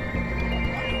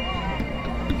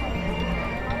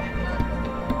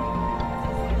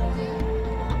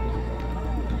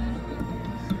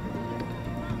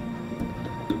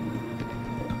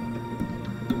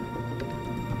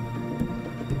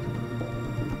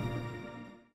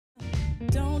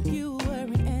 Don't you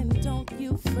worry and don't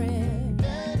you fret.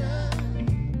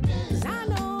 'Cause I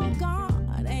know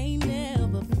God ain't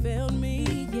never failed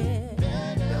me yet.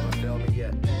 Never failed me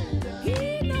yet.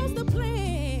 He knows the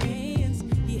plans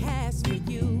He has for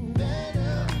you.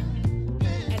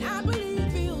 And I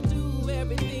believe He'll do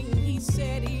everything He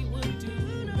said He would do.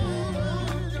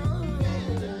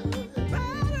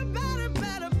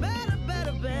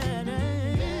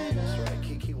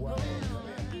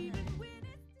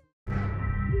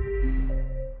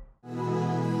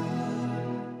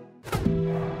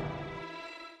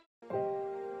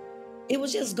 It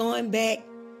was just going back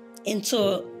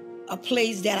into a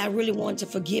place that I really wanted to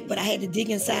forget, but I had to dig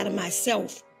inside of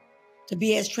myself to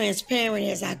be as transparent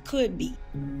as I could be.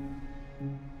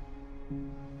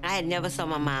 I had never saw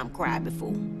my mom cry before.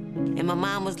 And my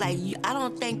mom was like, I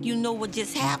don't think you know what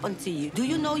just happened to you. Do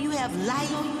you know you have life?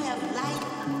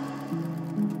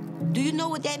 Do you know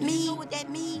what that means?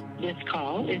 This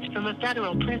call is from a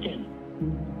federal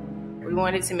prison. We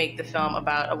wanted to make the film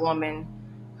about a woman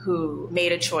who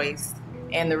made a choice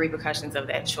and the repercussions of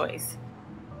that choice.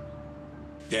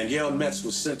 Danielle Metz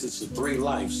was sentenced to 3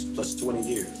 lives plus 20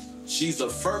 years. She's a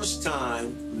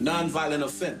first-time nonviolent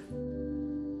offender.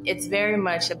 It's very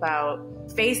much about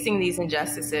facing these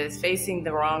injustices, facing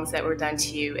the wrongs that were done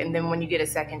to you, and then when you get a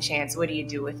second chance, what do you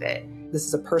do with it? This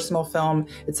is a personal film,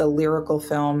 it's a lyrical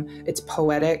film, it's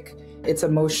poetic, it's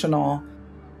emotional.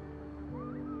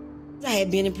 I had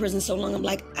been in prison so long, I'm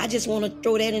like, I just want to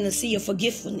throw that in the sea of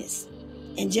forgiveness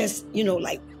and just,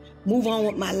 like move on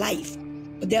with my life.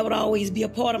 But that would always be a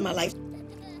part of my life.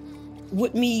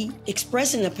 With me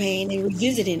expressing the pain and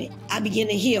revisiting it, I began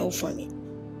to heal from it.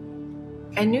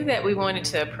 I knew that we wanted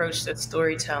to approach the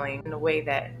storytelling in a way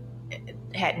that it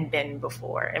hadn't been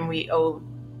before, and we owe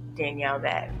Danielle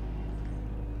that.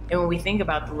 And when we think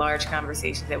about the large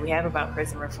conversations that we have about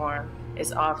prison reform,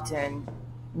 it's often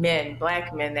men,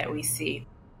 Black men that we see.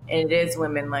 And it is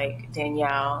women like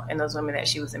Danielle and those women that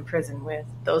she was in prison with.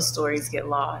 Those stories get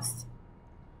lost.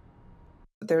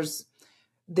 There's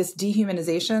this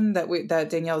dehumanization that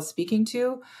Danielle is speaking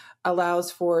to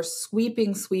allows for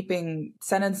sweeping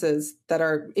sentences that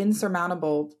are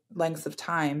insurmountable lengths of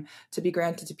time to be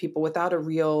granted to people without a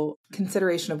real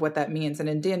consideration of what that means. And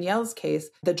in Danielle's case,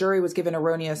 the jury was given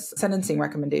erroneous sentencing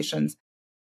recommendations.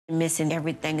 Missing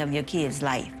everything of your kid's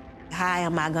life. How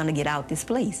am I going to get out this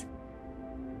place?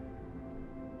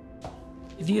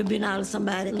 If you've been out of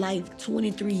somebody's life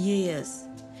 23 years,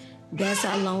 that's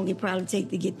how long it probably takes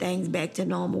to get things back to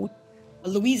normal.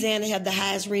 Louisiana have the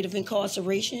highest rate of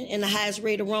incarceration and the highest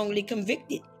rate of wrongly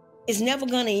convicted. It's never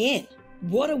going to end.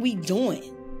 What are we doing?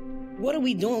 What are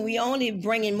we doing? We only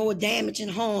bringing more damage and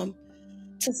harm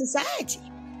to society.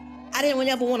 I didn't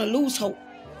ever want to lose hope.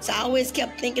 So I always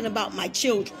kept thinking about my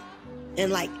children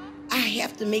and I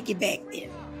have to make it back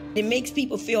there. It makes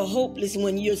people feel hopeless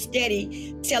when you're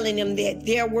steady telling them that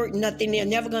they're worth nothing, they're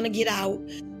never going to get out.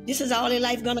 This is all their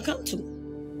life going to come to.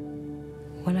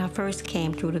 When I first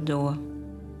came through the door,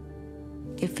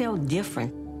 it felt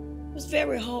different. It was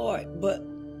very hard, but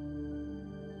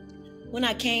when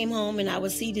I came home and I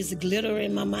would see this glitter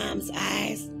in my mom's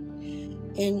eyes,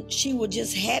 and she was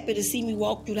just happy to see me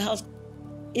walk through the house,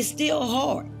 it's still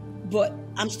hard, but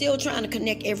I'm still trying to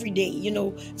connect every day.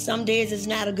 Some days it's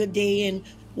not a good day, and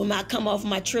when I come off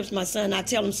my trips, my son, I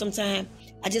tell him sometimes,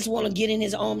 I just want to get in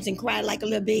his arms and cry like a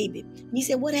little baby. And he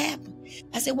said, what happened?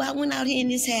 I said, well, I went out here and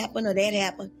this happened or that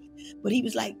happened. But he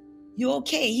was like, you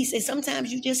okay? He said,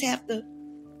 sometimes you just have to,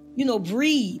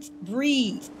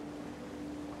 breathe.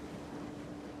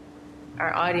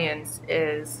 Our audience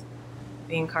is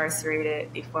the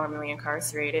incarcerated, the formerly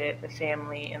incarcerated, the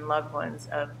family and loved ones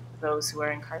of those who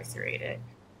are incarcerated.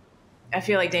 I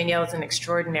feel like Danielle is an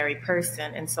extraordinary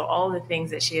person, and so all the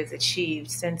things that she has achieved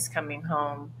since coming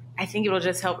home, I think it will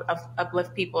just help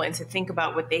uplift people and to think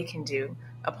about what they can do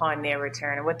upon their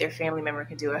return and what their family member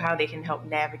can do or how they can help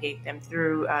navigate them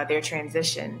through their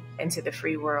transition into the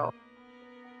free world.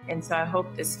 And so I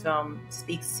hope this film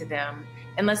speaks to them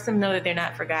and lets them know that they're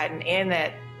not forgotten and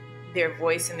that their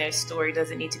voice and their story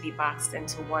doesn't need to be boxed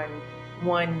into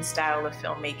one style of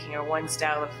filmmaking or one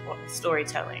style of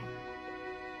storytelling.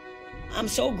 I'm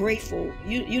so grateful.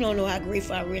 You don't know how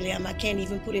grateful I really am. I can't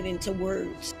even put it into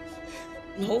words.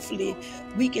 And hopefully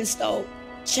we can start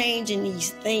changing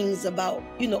these things about,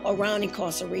 around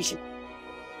incarceration.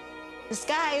 The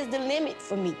sky is the limit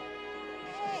for me.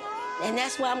 And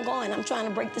that's where I'm going. I'm trying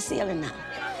to break the ceiling now.